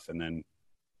stuff. And then,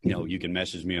 you know, you can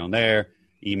message me on there,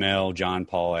 email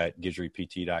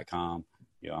johnpaul@guidrypt.com.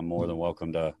 You know, I'm more than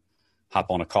welcome to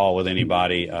hop on a call with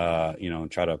anybody, you know,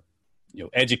 and try to, you know,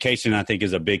 education, I think,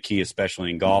 is a big key,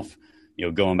 especially in golf. You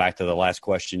know, going back to the last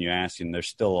question you asked, and there's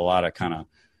still a lot of kind of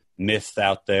myths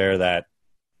out there that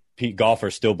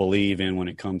golfers still believe in when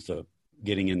it comes to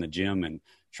getting in the gym, and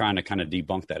trying to kind of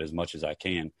debunk that as much as I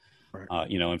can. Right.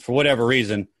 You know, and for whatever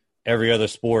reason, every other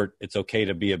sport, it's okay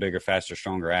to be a bigger, faster,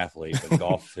 stronger athlete, but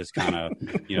golf is kind of,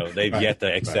 you know, they've yet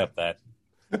to accept that.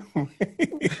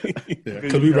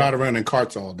 Because we ride around in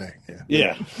carts all day.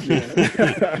 Yeah.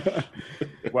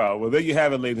 Wow. Well, there you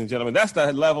have it, ladies and gentlemen. That's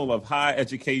the level of high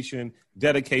education,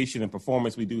 dedication, and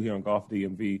performance we do here on Golf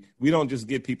DMV. We don't just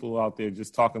get people out there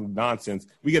just talking nonsense.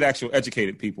 We get actual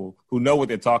educated people who know what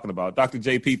they're talking about. Dr.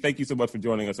 JP, thank you so much for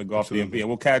joining us at Golf DMV. And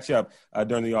we'll catch up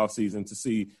during the off season to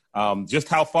see just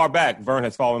how far back Vern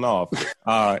has fallen off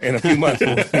in a few months,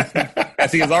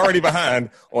 as he is already behind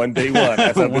on day one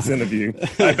as of this interview.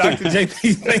 Dr.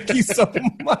 JP, thank you so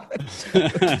much.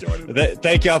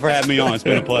 Thank y'all for having me on. It's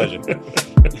been a pleasure.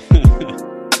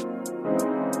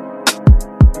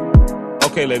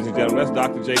 Okay, ladies and gentlemen, that's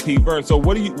Dr. JP. Vern, so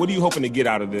what are you hoping to get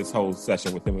out of this whole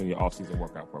session with him in your off-season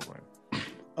workout program?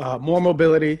 More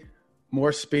mobility,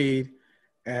 more speed,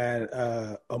 and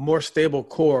a more stable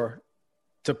core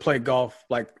to play golf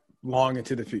like long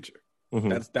into the future. Mm-hmm.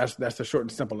 That's the short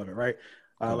and simple of it, right?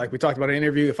 Like we talked about in the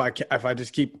interview, if I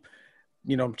just keep,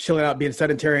 you know, chilling out, being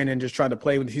sedentary, and then just trying to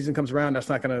play when the season comes around, that's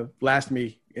not going to last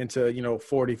me into, you know,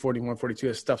 40, 41, 42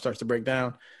 as stuff starts to break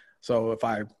down. So if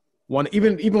I want,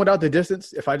 even without the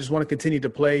distance, if I just want to continue to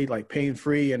play like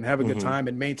pain-free and have a good time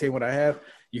and maintain what I have,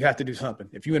 you have to do something.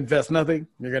 If you invest nothing,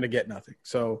 you're going to get nothing.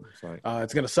 So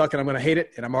it's going to suck and I'm going to hate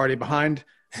it, and I'm already behind.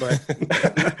 But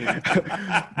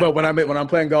but when I'm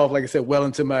playing golf, like I said, well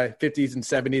into my 50s and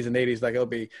 70s and 80s, like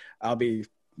I'll be,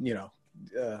 you know.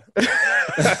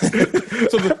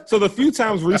 So the few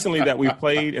times recently that we've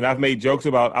played, and I've made jokes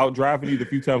about out driving you, the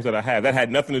few times that I have, that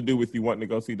had nothing to do with you wanting to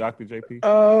go see Dr. JP.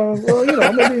 Well, you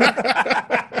know,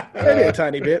 maybe a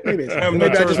tiny bit. Maybe I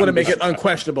just want to make it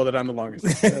unquestionable that I'm the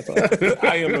longest. That's all.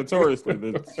 I am notoriously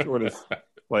the shortest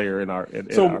player in our.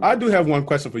 I do have one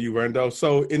question for you, Vern.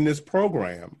 So in this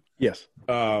program, yes,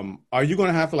 are you going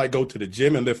to have to like go to the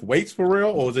gym and lift weights for real,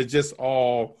 or is it just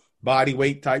all body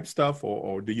weight type stuff,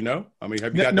 or do you know? I mean,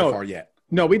 have you got that far yet?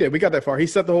 No, we did. We got that far. He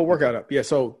set the whole workout up. Yeah.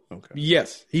 So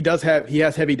yes, he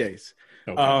has heavy days.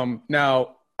 Okay.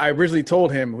 Now I originally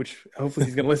told him, which hopefully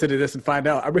he's going to listen to this and find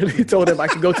out. I really told him I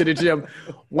could go to the gym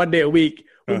one day a week.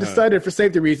 We decided for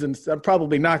safety reasons, I'm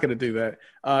probably not going to do that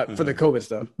for the COVID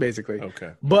stuff, basically.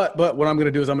 Okay. But what I'm going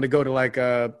to do is I'm going to go to like,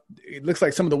 it looks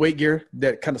like some of the weight gear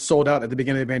that kind of sold out at the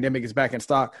beginning of the pandemic is back in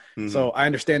stock. So I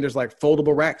understand there's like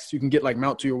foldable racks you can get, like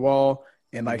mount to your wall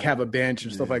and like have a bench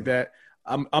and stuff like that.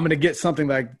 I'm going to get something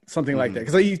like that.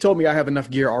 Because he told me I have enough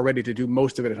gear already to do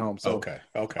most of it at home. So okay.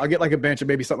 I'll get like a bench and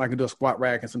maybe something I can do, a squat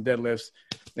rack and some deadlifts,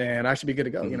 and I should be good to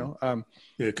go, you know?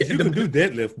 Because you can do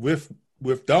deadlift with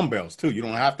dumbbells too. You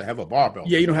don't have to have a barbell.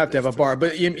 Yeah, you don't have to have a bar.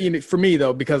 But for me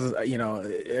though, because, you know,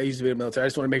 I used to be in the military, I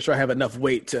just want to make sure I have enough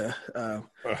weight to,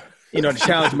 you know, to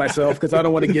challenge myself, because I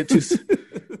don't want to get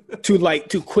too light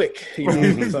too quick. You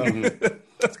know?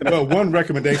 Well, one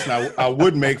recommendation I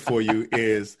would make for you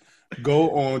is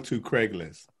go on to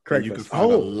Craigslist. You can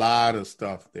find a lot of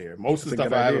stuff there. Most of the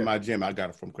stuff I have in my gym, I got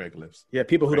it from Craigslist. Yeah,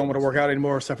 people who don't want to work out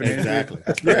anymore suffering. Exactly.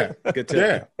 Yeah, good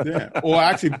tip. Yeah. Or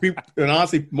actually,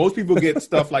 honestly, most people get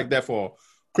stuff like that for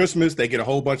Christmas. They get a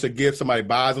whole bunch of gifts. Somebody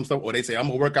buys them stuff, or they say, "I'm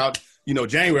gonna work out." You know,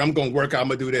 January, I'm gonna work out. I'm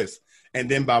gonna do this, and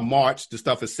then by March, the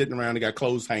stuff is sitting around. They got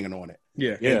clothes hanging on it.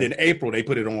 Yeah. And then April, they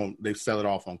put it on. They sell it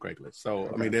off on Craigslist.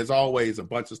 So I mean, there's always a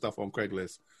bunch of stuff on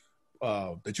Craigslist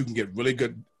that you can get really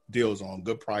good deals on,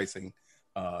 good pricing,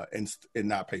 and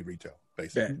not pay retail,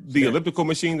 basically. The elliptical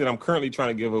machine that I'm currently trying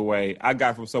to give away, I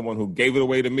got from someone who gave it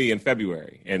away to me in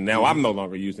February, and now I'm no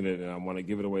longer using it, and I want to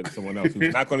give it away to someone else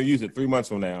who's not going to use it 3 months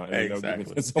from now, and give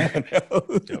it to someone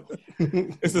else.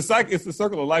 It's the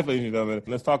circle of life, ladies and gentlemen.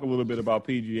 Let's talk a little bit about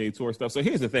PGA Tour stuff. So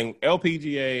here's the thing,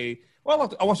 LPGA.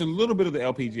 Well, I watched a little bit of the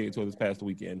LPGA Tour this past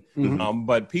weekend,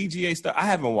 but PGA stuff, I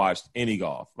haven't watched any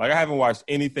golf. Like, I haven't watched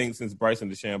anything since Bryson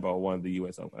DeChambeau won the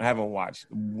U.S. Open. I haven't watched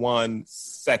 1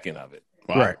 second of it.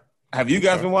 Wow. Right. Have you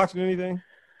guys been watching anything?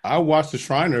 I watched the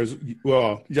Shriners.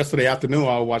 Well, yesterday afternoon,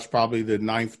 I watched probably the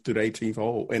 9th to the 18th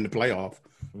hole in the playoff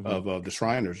of the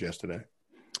Shriners yesterday.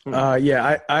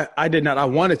 Yeah, I did not. I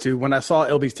wanted to. When I saw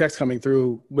LB's text coming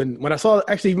through, when I saw,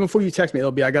 actually, even before you text me,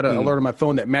 LB, I got an alert on my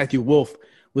phone that Matthew Wolff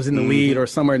was in the lead or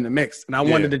somewhere in the mix. And I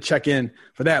wanted to check in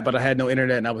for that, but I had no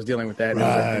internet and I was dealing with that.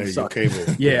 Your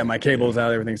cable. Yeah, my cable was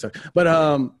out, everything. So, but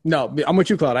no, I'm with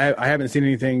you, Claude. I haven't seen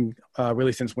anything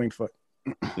really since Winged Foot.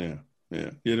 Yeah.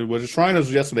 It was the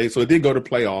Shriners yesterday, so it did go to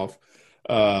playoff.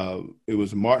 It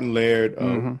was Martin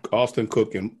Laird, Austin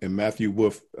Cook, and Matthew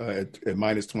Wolf at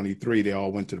minus 23. They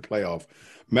all went to the playoff.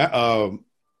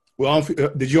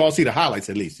 Did you all see the highlights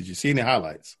at least? Did you see any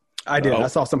highlights? I did. I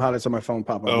saw some highlights on my phone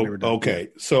pop up. Okay.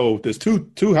 So there's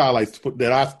two highlights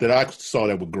that I saw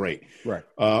that were great. Right.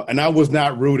 And I was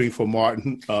not rooting for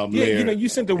Martin Laird. You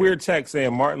sent a weird text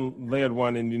saying Martin Laird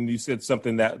won, and then you said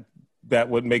something that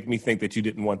would make me think that you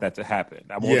didn't want that to happen.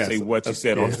 I won't say what you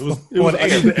said on I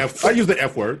used the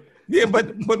F word. Yeah,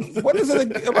 but what is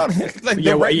it about him? Like the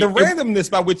randomness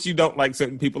by which you don't like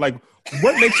certain people? Like,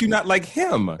 what makes you not like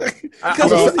him? Who's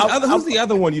the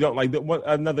other one you don't like?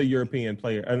 Another European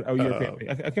player. I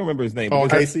can't remember his name. Paul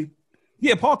Casey?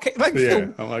 Yeah, Paul Casey. Like,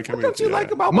 what don't you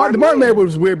like about Martin Laird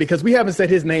was weird because we haven't said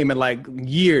his name in like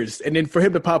years, and then for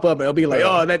him to pop up, it'll be like,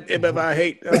 that I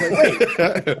hate. I was like,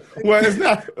 wait. Well, it's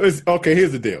not. Okay,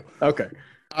 here's the deal. Okay.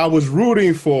 I was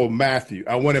rooting for Matthew.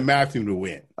 I wanted Matthew to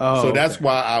win. So that's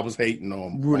why I was hating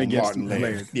on Martin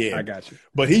Laird. Yeah, I got you.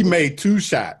 But he made two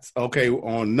shots. Okay,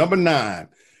 on number 9,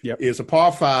 it's a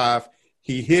par 5.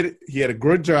 He hit it. He had a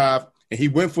good drive, and he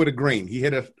went for the green. He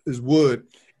hit his wood,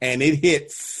 and it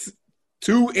hit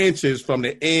 2 inches from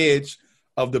the edge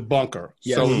of the bunker.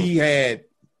 Yes. So he had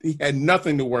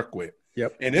nothing to work with.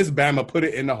 Yep. And this Bama put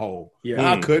it in the hole.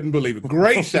 Yeah. I couldn't believe it.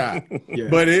 Great shot.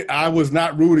 But I was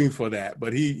not rooting for that.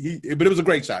 But it was a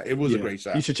great shot. It was a great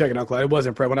shot. You should check it out, Clyde. It was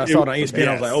impressive. When I saw it on ESPN,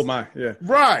 I was like, oh my, yeah.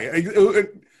 Right.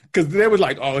 Because they was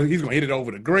like, oh, he's gonna hit it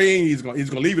over the green, he's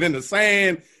gonna leave it in the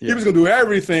sand. Yeah. He was gonna do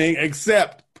everything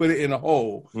except put it in the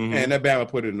hole. And that Bama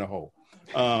put it in the hole.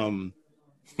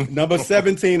 Number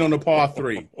 17 on the par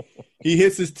 3. He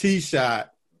hits his tee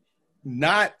shot,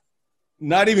 not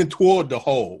even toward the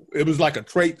hole. It was like a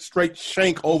straight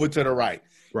shank over to the right.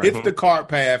 Hits the cart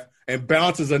path and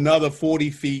bounces another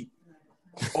 40 feet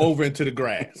over into the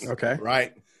grass. Okay.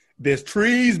 Right? There's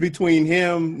trees between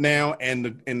him now and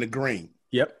the green.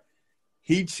 Yep.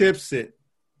 He chips it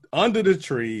under the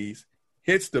trees,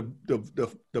 hits the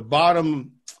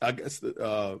bottom, I guess,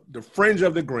 the fringe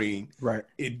of the green. Right.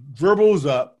 It dribbles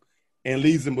up and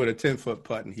leaves him with a 10-foot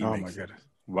putt, and he makes my goodness.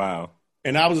 Wow.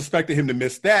 And I was expecting him to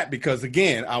miss that because,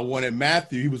 again, I wanted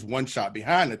Matthew. He was 1 shot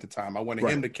behind at the time. I wanted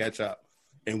him to catch up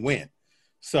and win.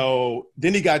 So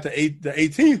then he got to the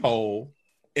 18th hole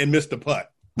and missed the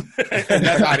putt. and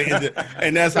that's how they ended up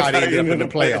in the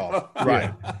playoff.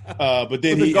 Right. But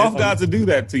then the golf gods will do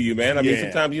that to you, man. I mean,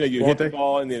 sometimes, you hit the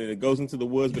ball and then it goes into the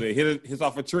woods, but it hits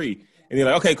off a tree. And you're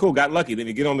like, okay, cool, got lucky. Then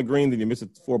you get on the green, then you miss a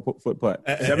 4-foot putt.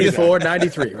 74,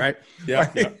 93, right?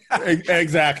 Yeah,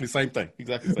 exactly. Same thing.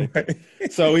 Exactly same thing.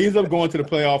 So he ends up going to the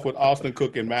playoff with Austin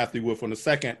Cook and Matthew Wolf on the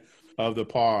second of the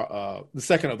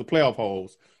playoff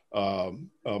holes.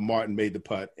 Martin made the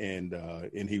putt and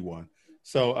he won.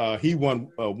 So he won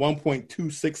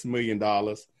 $1.26 million.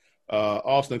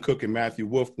 Austin Cook and Matthew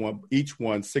Wolf each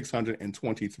won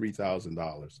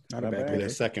 $623,000 Not a bad for their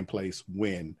second place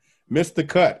win. Missed the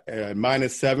cut at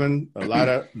 -7. A lot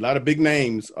of big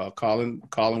names. Colin,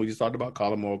 we just talked about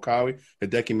Colin Morikawa,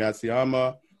 Hideki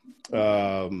Matsuyama.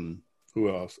 Who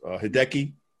else?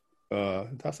 Hideki.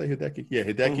 Did I say Hideki? Yeah,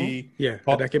 Hideki. Yeah,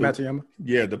 Hideki Matsuyama.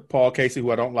 Yeah, the Paul Casey,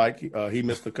 who I don't like. He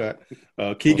missed the cut.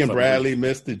 Keegan Bradley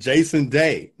missed it. Jason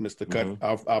Day missed the cut.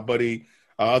 Our buddy.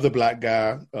 Our other black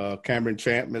guy, Cameron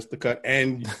Champ, missed the cut.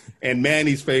 And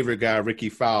Manny's favorite guy, Ricky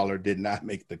Fowler, did not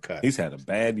make the cut. He's had a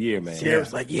bad year, man.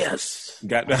 Sarah's like, yes.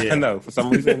 I know. For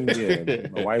some reason,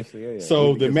 my wife,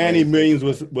 So the Manny Millions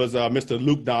was Mr.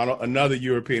 Luke Donald, another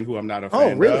European who I'm not a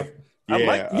fan of. Oh, really?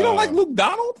 Yeah, you don't like Luke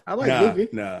Donald? I like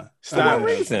Lukey. Nah. For what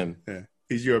reason? Yeah.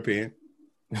 He's European.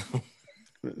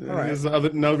 All right. There's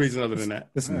no reason other than that.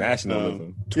 It's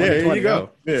nationalism. Here you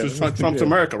go. Yeah. This is Trump's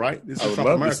America, right? This I is would Trump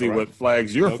love America, to see right? what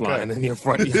flags you're flying in your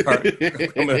front yard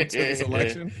coming into this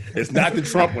election. It's not the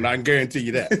Trump one, I can guarantee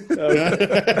you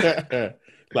that.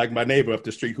 Like my neighbor up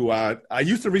the street who I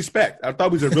used to respect. I thought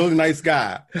he was a really nice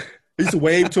guy. I used to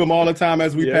wave to him all the time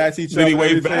as we pass each other. Did he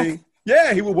wave back?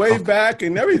 Yeah, he would wave back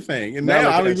and everything. And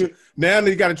now that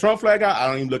he got a Trump flag out, I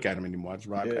don't even look at him anymore. I just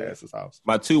ride past his house.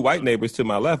 My 2 white neighbors to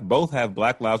my left both have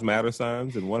Black Lives Matter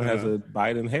signs, and one has a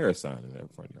Biden Harris sign in their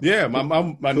front yard. Yeah,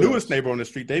 my newest neighbor on the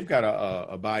street, they've got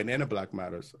a Biden and a Black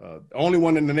Matters. Only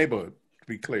one in the neighborhood, to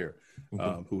be clear,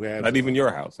 who has. Not even your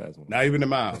house has one. Not even in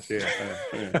my house,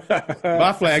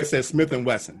 My flag says Smith &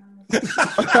 Wesson.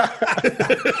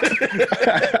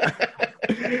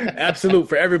 Absolute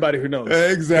for everybody who knows.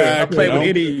 Exactly. I play with any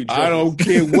of you. I don't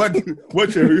care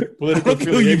what your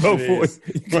political you vote for. is.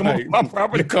 Right. My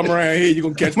property. You come around here, you're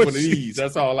going to catch one of these.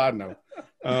 That's all I know.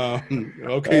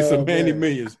 Okay, so Manny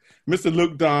Millions. Mr.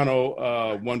 Luke Donald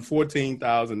won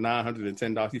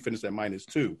 $14,910. He finished at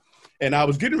 -2. And I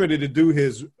was getting ready to do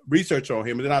his research on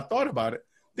him, and then I thought about it.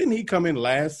 Didn't he come in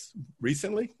last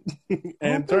recently?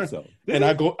 And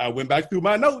I went back through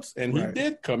my notes, and he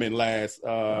did come in last.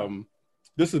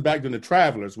 This is back during the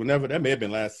Travelers. Whenever that may have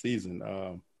been last season.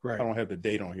 I don't have the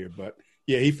date on here, but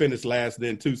yeah, he finished last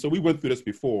then too. So we went through this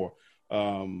before.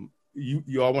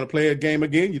 You all want to play a game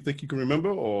again? You think you can remember,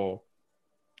 or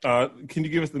can you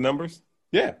give us the numbers?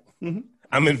 Yeah,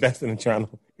 I'm investing in trying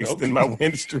to extend my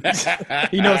win streak.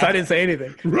 He knows I didn't say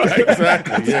anything. Right,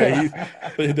 exactly. Yeah,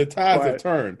 the tides have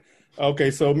turned.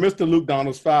 Okay, so Mr. Luke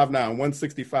Donald's 5'9",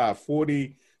 165,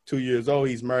 42 years old.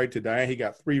 He's married to Diane. He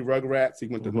got 3 Rugrats. He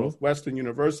went to Northwestern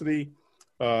University.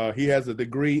 He has a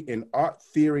degree in art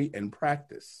theory and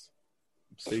practice.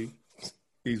 See,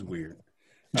 he's weird.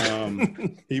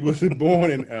 He was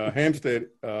born in Hampstead,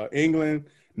 England.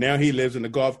 Now he lives in the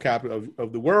golf capital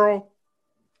of the world.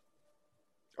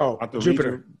 Oh,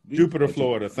 Jupiter,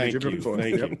 Florida. Thank you.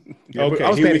 Florida. You. Okay, I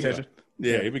was paying attention.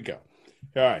 Yeah, here we go.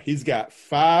 All right, he's got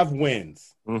 5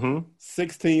 wins,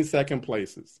 16 second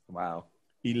places. Wow.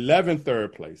 11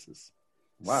 third places.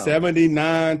 Wow.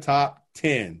 79 top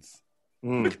 10s.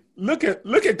 Look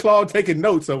at Claude taking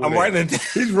notes over there. Writing it down.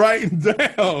 He's writing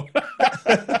down.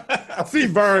 See,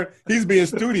 Vern, he's being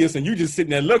studious, and you just sitting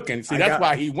there looking. See, that's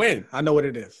why he wins. I know what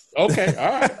it is. Okay,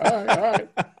 all right.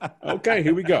 Okay,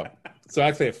 here we go. So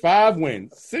I said 5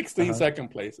 wins, 16 second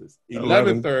places,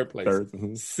 11 third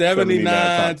places,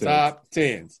 79 top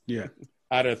 10s. Yeah.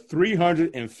 Out of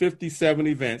 357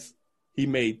 events, he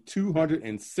made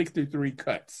 263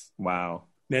 cuts. Wow.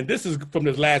 Now, this is from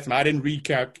this last time. I didn't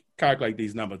calculate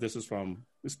these numbers. This is from,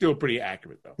 it's still pretty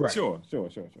accurate, though. Right. Sure.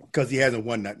 Because he hasn't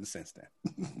won nothing since then.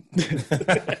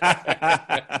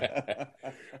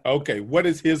 Okay, what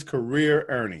is his career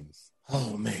earnings?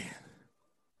 Oh, man.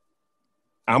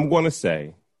 I'm going to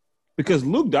say, because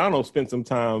Luke Donald spent some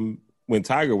time when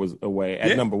Tiger was away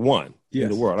at number 1 in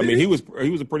the world. I mean, he was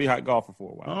a pretty hot golfer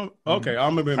for a while. Okay, I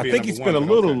remember him being I think he spent a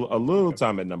little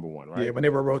time at number 1, right? Yeah, when they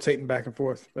were rotating back and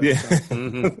forth. Yeah,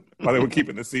 while they were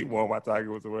keeping the seat warm while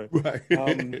Tiger was away.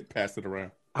 Right, pass it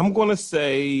around. I'm going to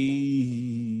say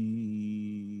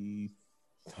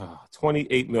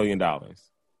 $28 million.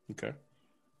 Okay.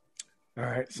 All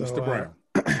right, so Mr. Brown.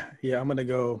 I'm going to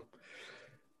go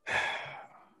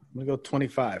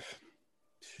 25.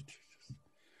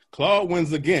 Claude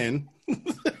wins again.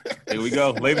 Here we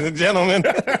go, ladies and gentlemen.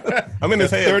 I'm in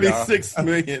his head. $36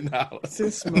 million. I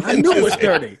knew it was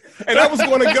 30. And I was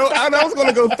going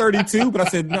to go 32, but I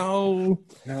said no.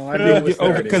 No, I knew it was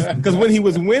 30. Because when he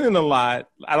was winning a lot,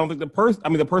 I don't think the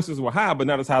purses were high, but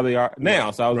not as how they are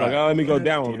now. So I was like, let me go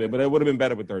down a little bit. But it would have been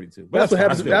better with 32. But that's what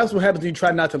happens. That's what happens when you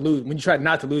try not to lose. When you try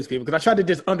not to lose people, because I tried to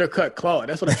just undercut Claude.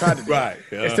 That's what I tried to do. Right.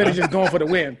 Instead of just going for the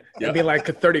win and be like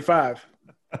 35.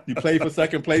 You played for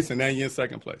second place, and now you're in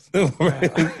second place. There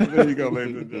you go,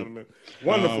 ladies and gentlemen.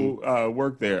 Wonderful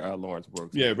work there, Lawrence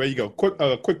Brooks. Yeah, there you go. Quick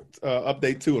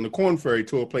update, too. On the Corn Ferry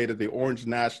Tour played at the Orange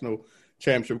National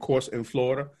Championship course in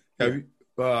Florida.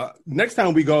 Next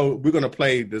time we go, we're going to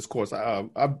play this course.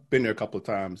 I've been there a couple of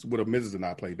times. With Mrs. and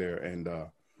I played there.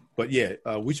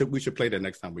 We should play there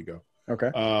next time we go.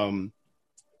 Okay.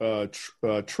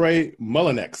 Trey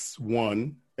Mullinex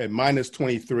won at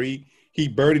 -23. He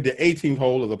birdied the 18th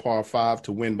hole of the par 5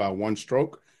 to win by 1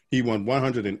 stroke. He won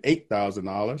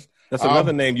 $108,000. That's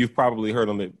another name you've probably heard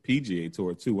on the PGA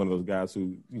Tour too. One of those guys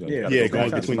who,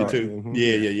 goes between the two. Mm-hmm.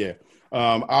 Yeah.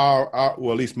 Our at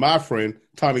least my friend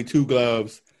Tommy Two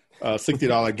Gloves,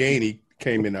 $60 gain. He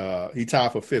came in. He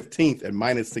tied for 15th at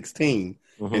 -16,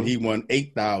 and he won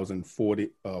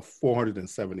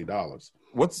 $8,470.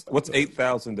 What's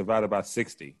 8,000 divided by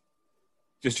 60?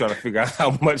 Just trying to figure out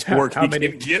how much work he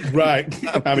can get. Right.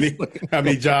 How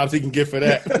many jobs he can get for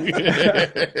that.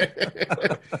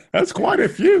 That's quite a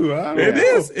few. It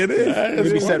is.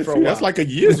 That's like a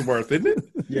year's worth, isn't it?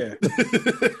 Yeah.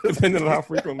 Depending on how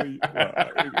frequently.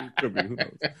 It could be. Who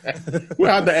knows? We'll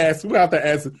have to ask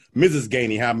Mrs.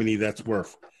 Gainey how many that's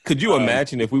worth. Could you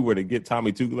imagine if we were to get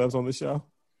Tommy Two Gloves on the show?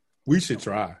 We should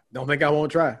try. Don't think I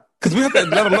won't try. Because we have to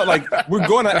let them know, like, we're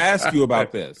going to ask you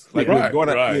about this. Like, we're going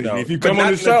to, if you come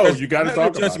on the show, you got to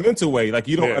talk about it. Judgmental way, like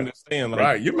you don't understand. Like,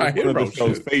 right, you're my hero.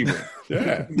 Show's favorite.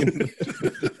 Yeah,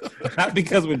 not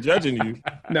because we're judging you.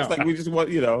 No, it's like we just want,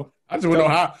 I just want to know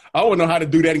how. I want to know how to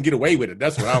do that and get away with it.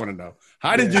 That's what I want to know.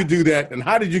 How did you do that? And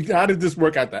how did this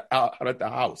work at the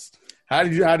house? How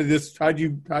did you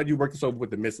work this over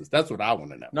with the missus? That's what I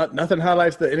want to know. Nothing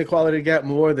highlights the inequality gap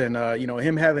more than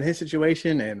him having his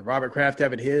situation and Robert Kraft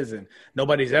having his, and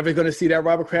nobody's ever going to see that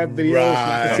Robert Kraft video. It's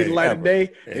not going to see the light of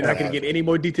day. They're not going to get any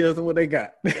more details than what they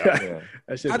got. Yeah.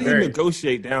 How do you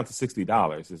negotiate down to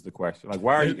 $60? Is the question. Like,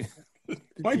 why are you?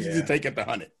 Why don't you just take it to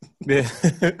 100? Yeah.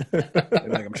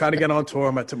 Like, I'm trying to get on tour.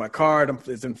 I'm to my card.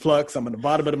 It's in flux. I'm on the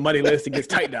bottom of the money list. It gets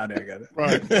tight down there.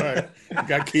 Right. You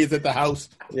got kids at the house.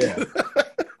 Yeah.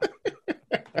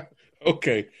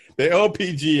 Okay. The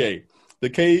LPGA, the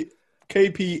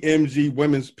KPMG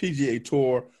Women's PGA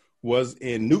Tour was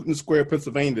in Newton Square,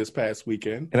 Pennsylvania this past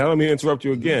weekend. And I don't mean to interrupt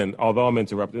you again, although I'm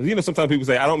interrupting. Sometimes people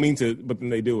say, I don't mean to, but then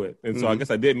they do it. And so I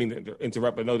guess I did mean to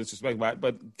interrupt, but no disrespect.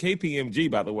 But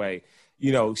KPMG, by the way,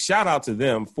 shout out to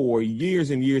them for years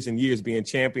and years and years being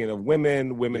champion of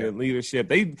women in leadership.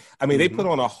 They put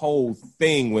on a whole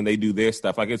thing when they do their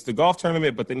stuff. Like, it's the golf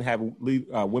tournament, but then have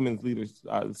women's leaders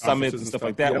summits and stuff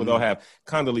like that, where they'll have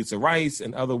Condoleezza Rice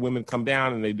and other women come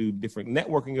down, and they do different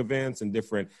networking events and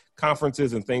different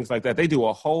conferences and things like that. They do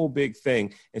a whole big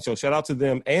thing. And so shout out to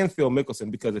them and Phil Mickelson,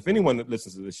 because if anyone that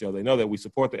listens to the show, they know that we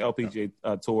support the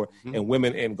LPGA Tour and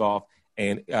women in golf.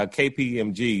 And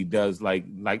KPMG does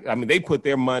they put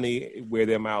their money where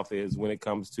their mouth is when it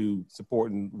comes to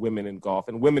supporting women in golf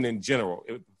and women in general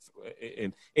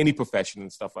in any profession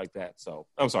and stuff like that. So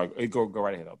I'm sorry, go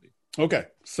right ahead, LB. Okay,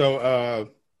 so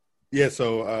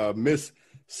Miss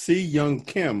Si Young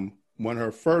Kim won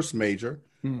her first major,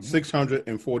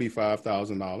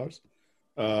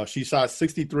 $645,000. She shot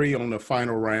 63 on the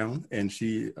final round, and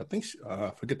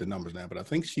I forget the numbers now, but I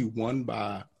think she won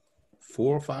by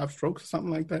 4 or 5 strokes or something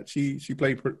like that. She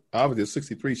played obviously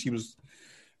 63. She was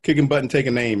kicking butt and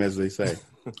taking aim, as they say.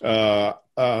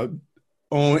 On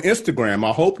Instagram,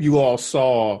 I hope you all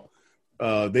saw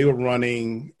they were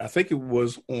running. I think it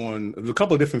was a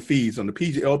couple of different feeds on the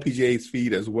LPGA's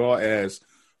feed as well as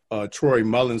Troy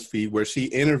Mullen's feed, where she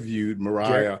interviewed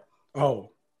Mariah.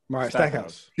 Mariah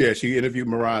Stackhouse. Yeah, she interviewed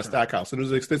Mariah Stackhouse, and it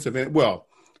was an extensive.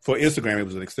 For Instagram, it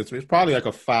was an extensive. It's probably like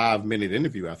a 5-minute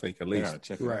interview, I think, at least.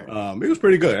 Check it right. out. It was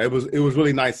pretty good. It was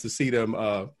really nice to see them,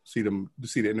 see the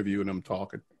interview and them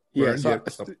talking. I was going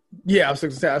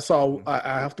to say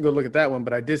I have to go look at that one,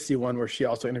 but I did see one where she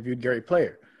also interviewed Gary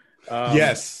Player.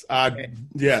 Yes, I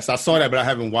saw that, but I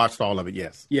haven't watched all of it.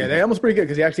 Yes. Yeah, they almost pretty good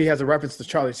because he actually has a reference to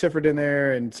Charlie Sifford in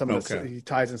there, and he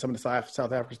ties in some of the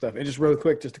South African stuff. And just real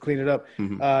quick, just to clean it up,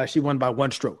 she won by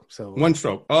 1 stroke. So 1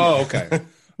 stroke. Oh, okay.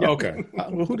 Okay.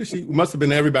 Well, who did she? Must have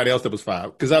been everybody else that was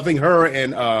 5, because I think her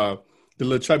and the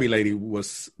little chubby lady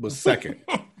was second.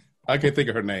 I can't think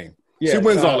of her name. Yeah, she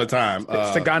wins all the time.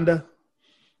 Saganda.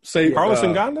 Carlos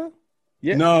Saganda?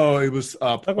 Yeah. No, it was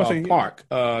Park. NB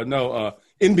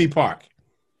Park.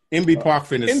 NB Park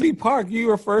finished. NB Park,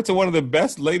 you refer to one of the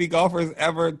best lady golfers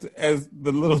ever as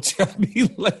the little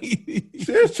chubby lady.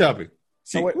 She is chubby.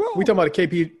 We talking about a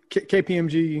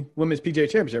KPMG Women's PGA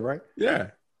Championship, right?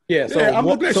 Yeah. Yeah, I'm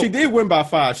looking at she did win by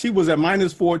 5. She was at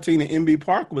 -14, and MB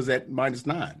Park was at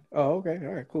 -9. Oh, okay.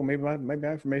 All right, cool. Maybe my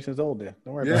information is old then.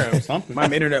 Don't worry about it. Something. My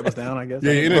internet was down, I guess.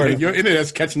 Yeah, your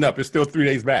internet's catching up. It's still 3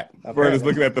 days back. Vern is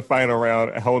looking at the final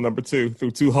round, hole number 2,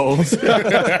 through 2 holes.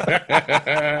 But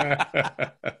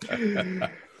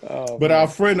our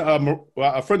friend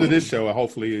of this show,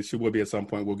 hopefully she will be at some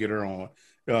point. We'll get her on.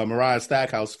 Mariah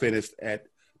Stackhouse finished at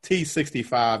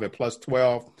T65 at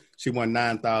 +12. She won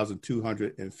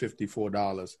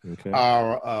 $9,254. Okay.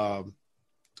 I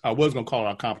was going to call her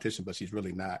our competition, but she's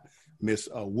really not. Miss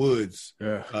Woods.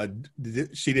 Yeah.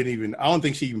 She didn't even. I don't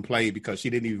think she even played because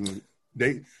she didn't even.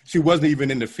 She wasn't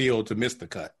even in the field to miss the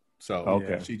cut. So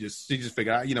okay. She just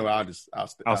figured out.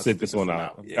 I'll sit this one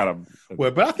out. Yeah.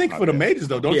 But I think for the majors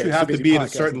though, don't you have to be at a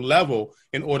certain level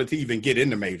in order to even get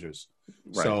into majors?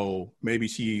 Right. So maybe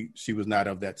she was not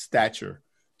of that stature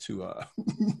to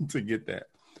to get that.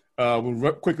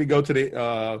 We'll quickly go to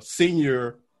the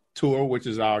senior tour, which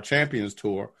is our Champions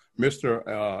Tour. Mr.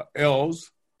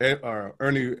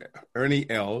 Ernie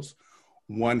Els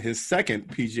won his second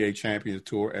PGA Champions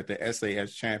Tour at the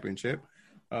SAS Championship.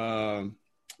 Let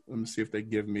me see if they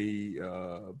give me.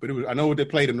 But I know they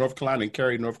played in North Carolina, in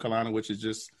Cary, North Carolina, which is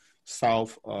just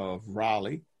south of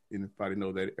Raleigh. Anybody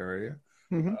know that area?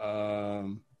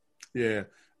 Mm-hmm. The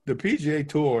PGA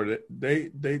Tour,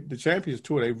 the Champions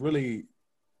Tour,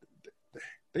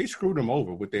 they screwed them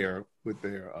over with their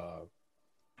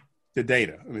the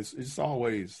data. I mean, it's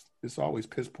always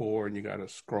piss poor, and you got to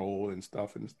scroll and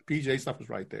stuff. And the PGA stuff is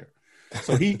right there.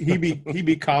 So he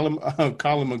beat Colin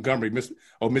Montgomery, Mrs.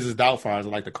 Doubtfire, as I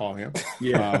like to call him.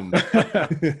 Yeah.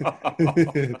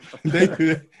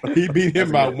 He beat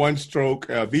him by 1 stroke.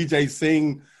 Vijay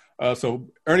Singh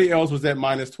So Ernie Els was at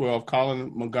 -12.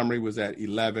 Colin Montgomery was at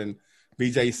 11.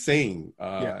 Vijay Singh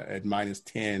at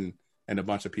 -10. And a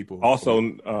bunch of people.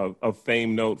 Also, a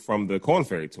fame note from the Corn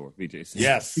Ferry Tour, Vijay Singh.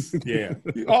 Yes, yeah.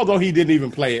 Although he didn't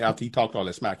even play after he talked all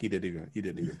that smack, he didn't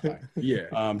even play.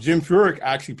 Yeah. Jim Furyk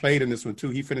actually played in this one too.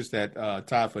 He finished at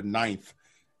tied for 9th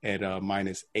at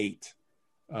 -8.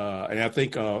 And I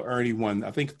think Ernie won.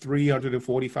 I think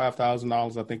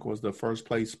 $345,000. I think was the first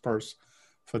place purse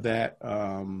for that.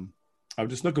 I'm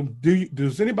just looking.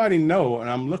 Does anybody know? And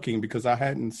I'm looking because I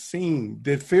hadn't seen.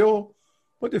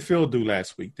 What did Phil do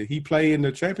last week? Did he play in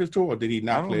the Champions Tour or did he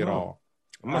not play at all?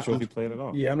 I'm not sure if he played at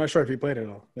all. Yeah, I'm not sure if he played at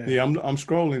all. Yeah, I'm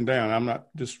scrolling down. I'm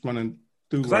not just running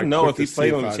through. Because I know if he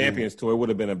played on the Champions Tour, it would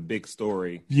have been a big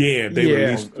story. Yeah,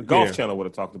 the Golf Channel would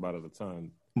have talked about it at the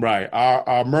time. Right.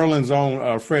 Our Merlin's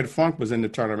own Fred Funk was in the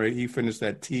tournament. He finished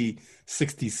at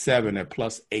T67 at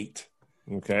 +8.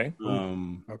 Okay.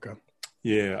 Okay.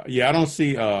 Yeah. I don't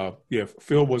see.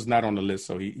 Phil was not on the list,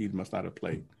 so he must not have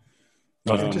played.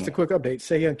 Just a quick update.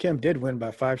 Sehyeon Kim did win by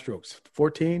 5 strokes.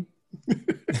 14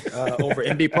 over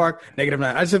MB Park,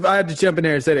 -9. I had to jump in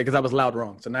there and say that because I was loud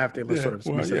wrong. So now I have to sort of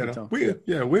reset the tone.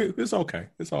 It's okay.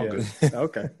 It's all good.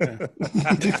 Okay.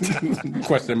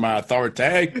 Question my authority.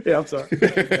 Yeah, I'm sorry.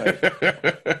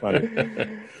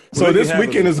 So this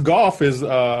weekend is golf.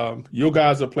 You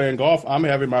guys are playing golf. I'm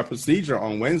having my procedure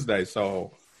on Wednesday,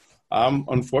 so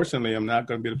unfortunately I'm not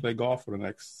going to be able to play golf for the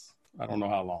next I don't know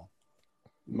how long.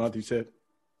 Month, you said.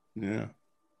 Yeah.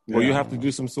 Well, you have to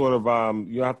do some sort of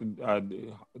you have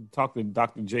to talk to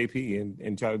Dr. JP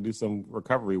and try to do some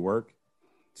recovery work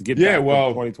to get back to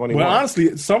 2021. Well,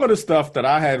 honestly, some of the stuff that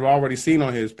I had already seen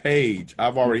on his page,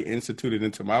 I've already instituted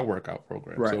into my workout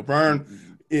program. Right. So Vern,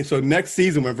 next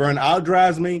season when Vern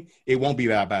outdrives me, it won't be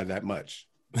by that much.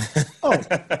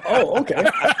 Okay.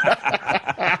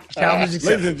 Challenge accepted.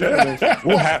 Ladies and gentlemen,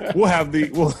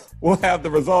 we'll have the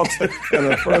results in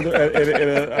a further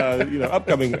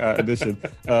upcoming edition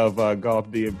of Golf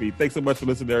DMV. Thanks so much for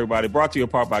listening to everybody. Brought to you in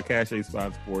part by Cache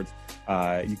Spot Sports.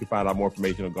 You can find out more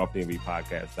information on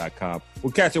golfdmvpodcast.com.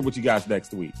 We'll catch up with you guys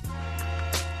next week.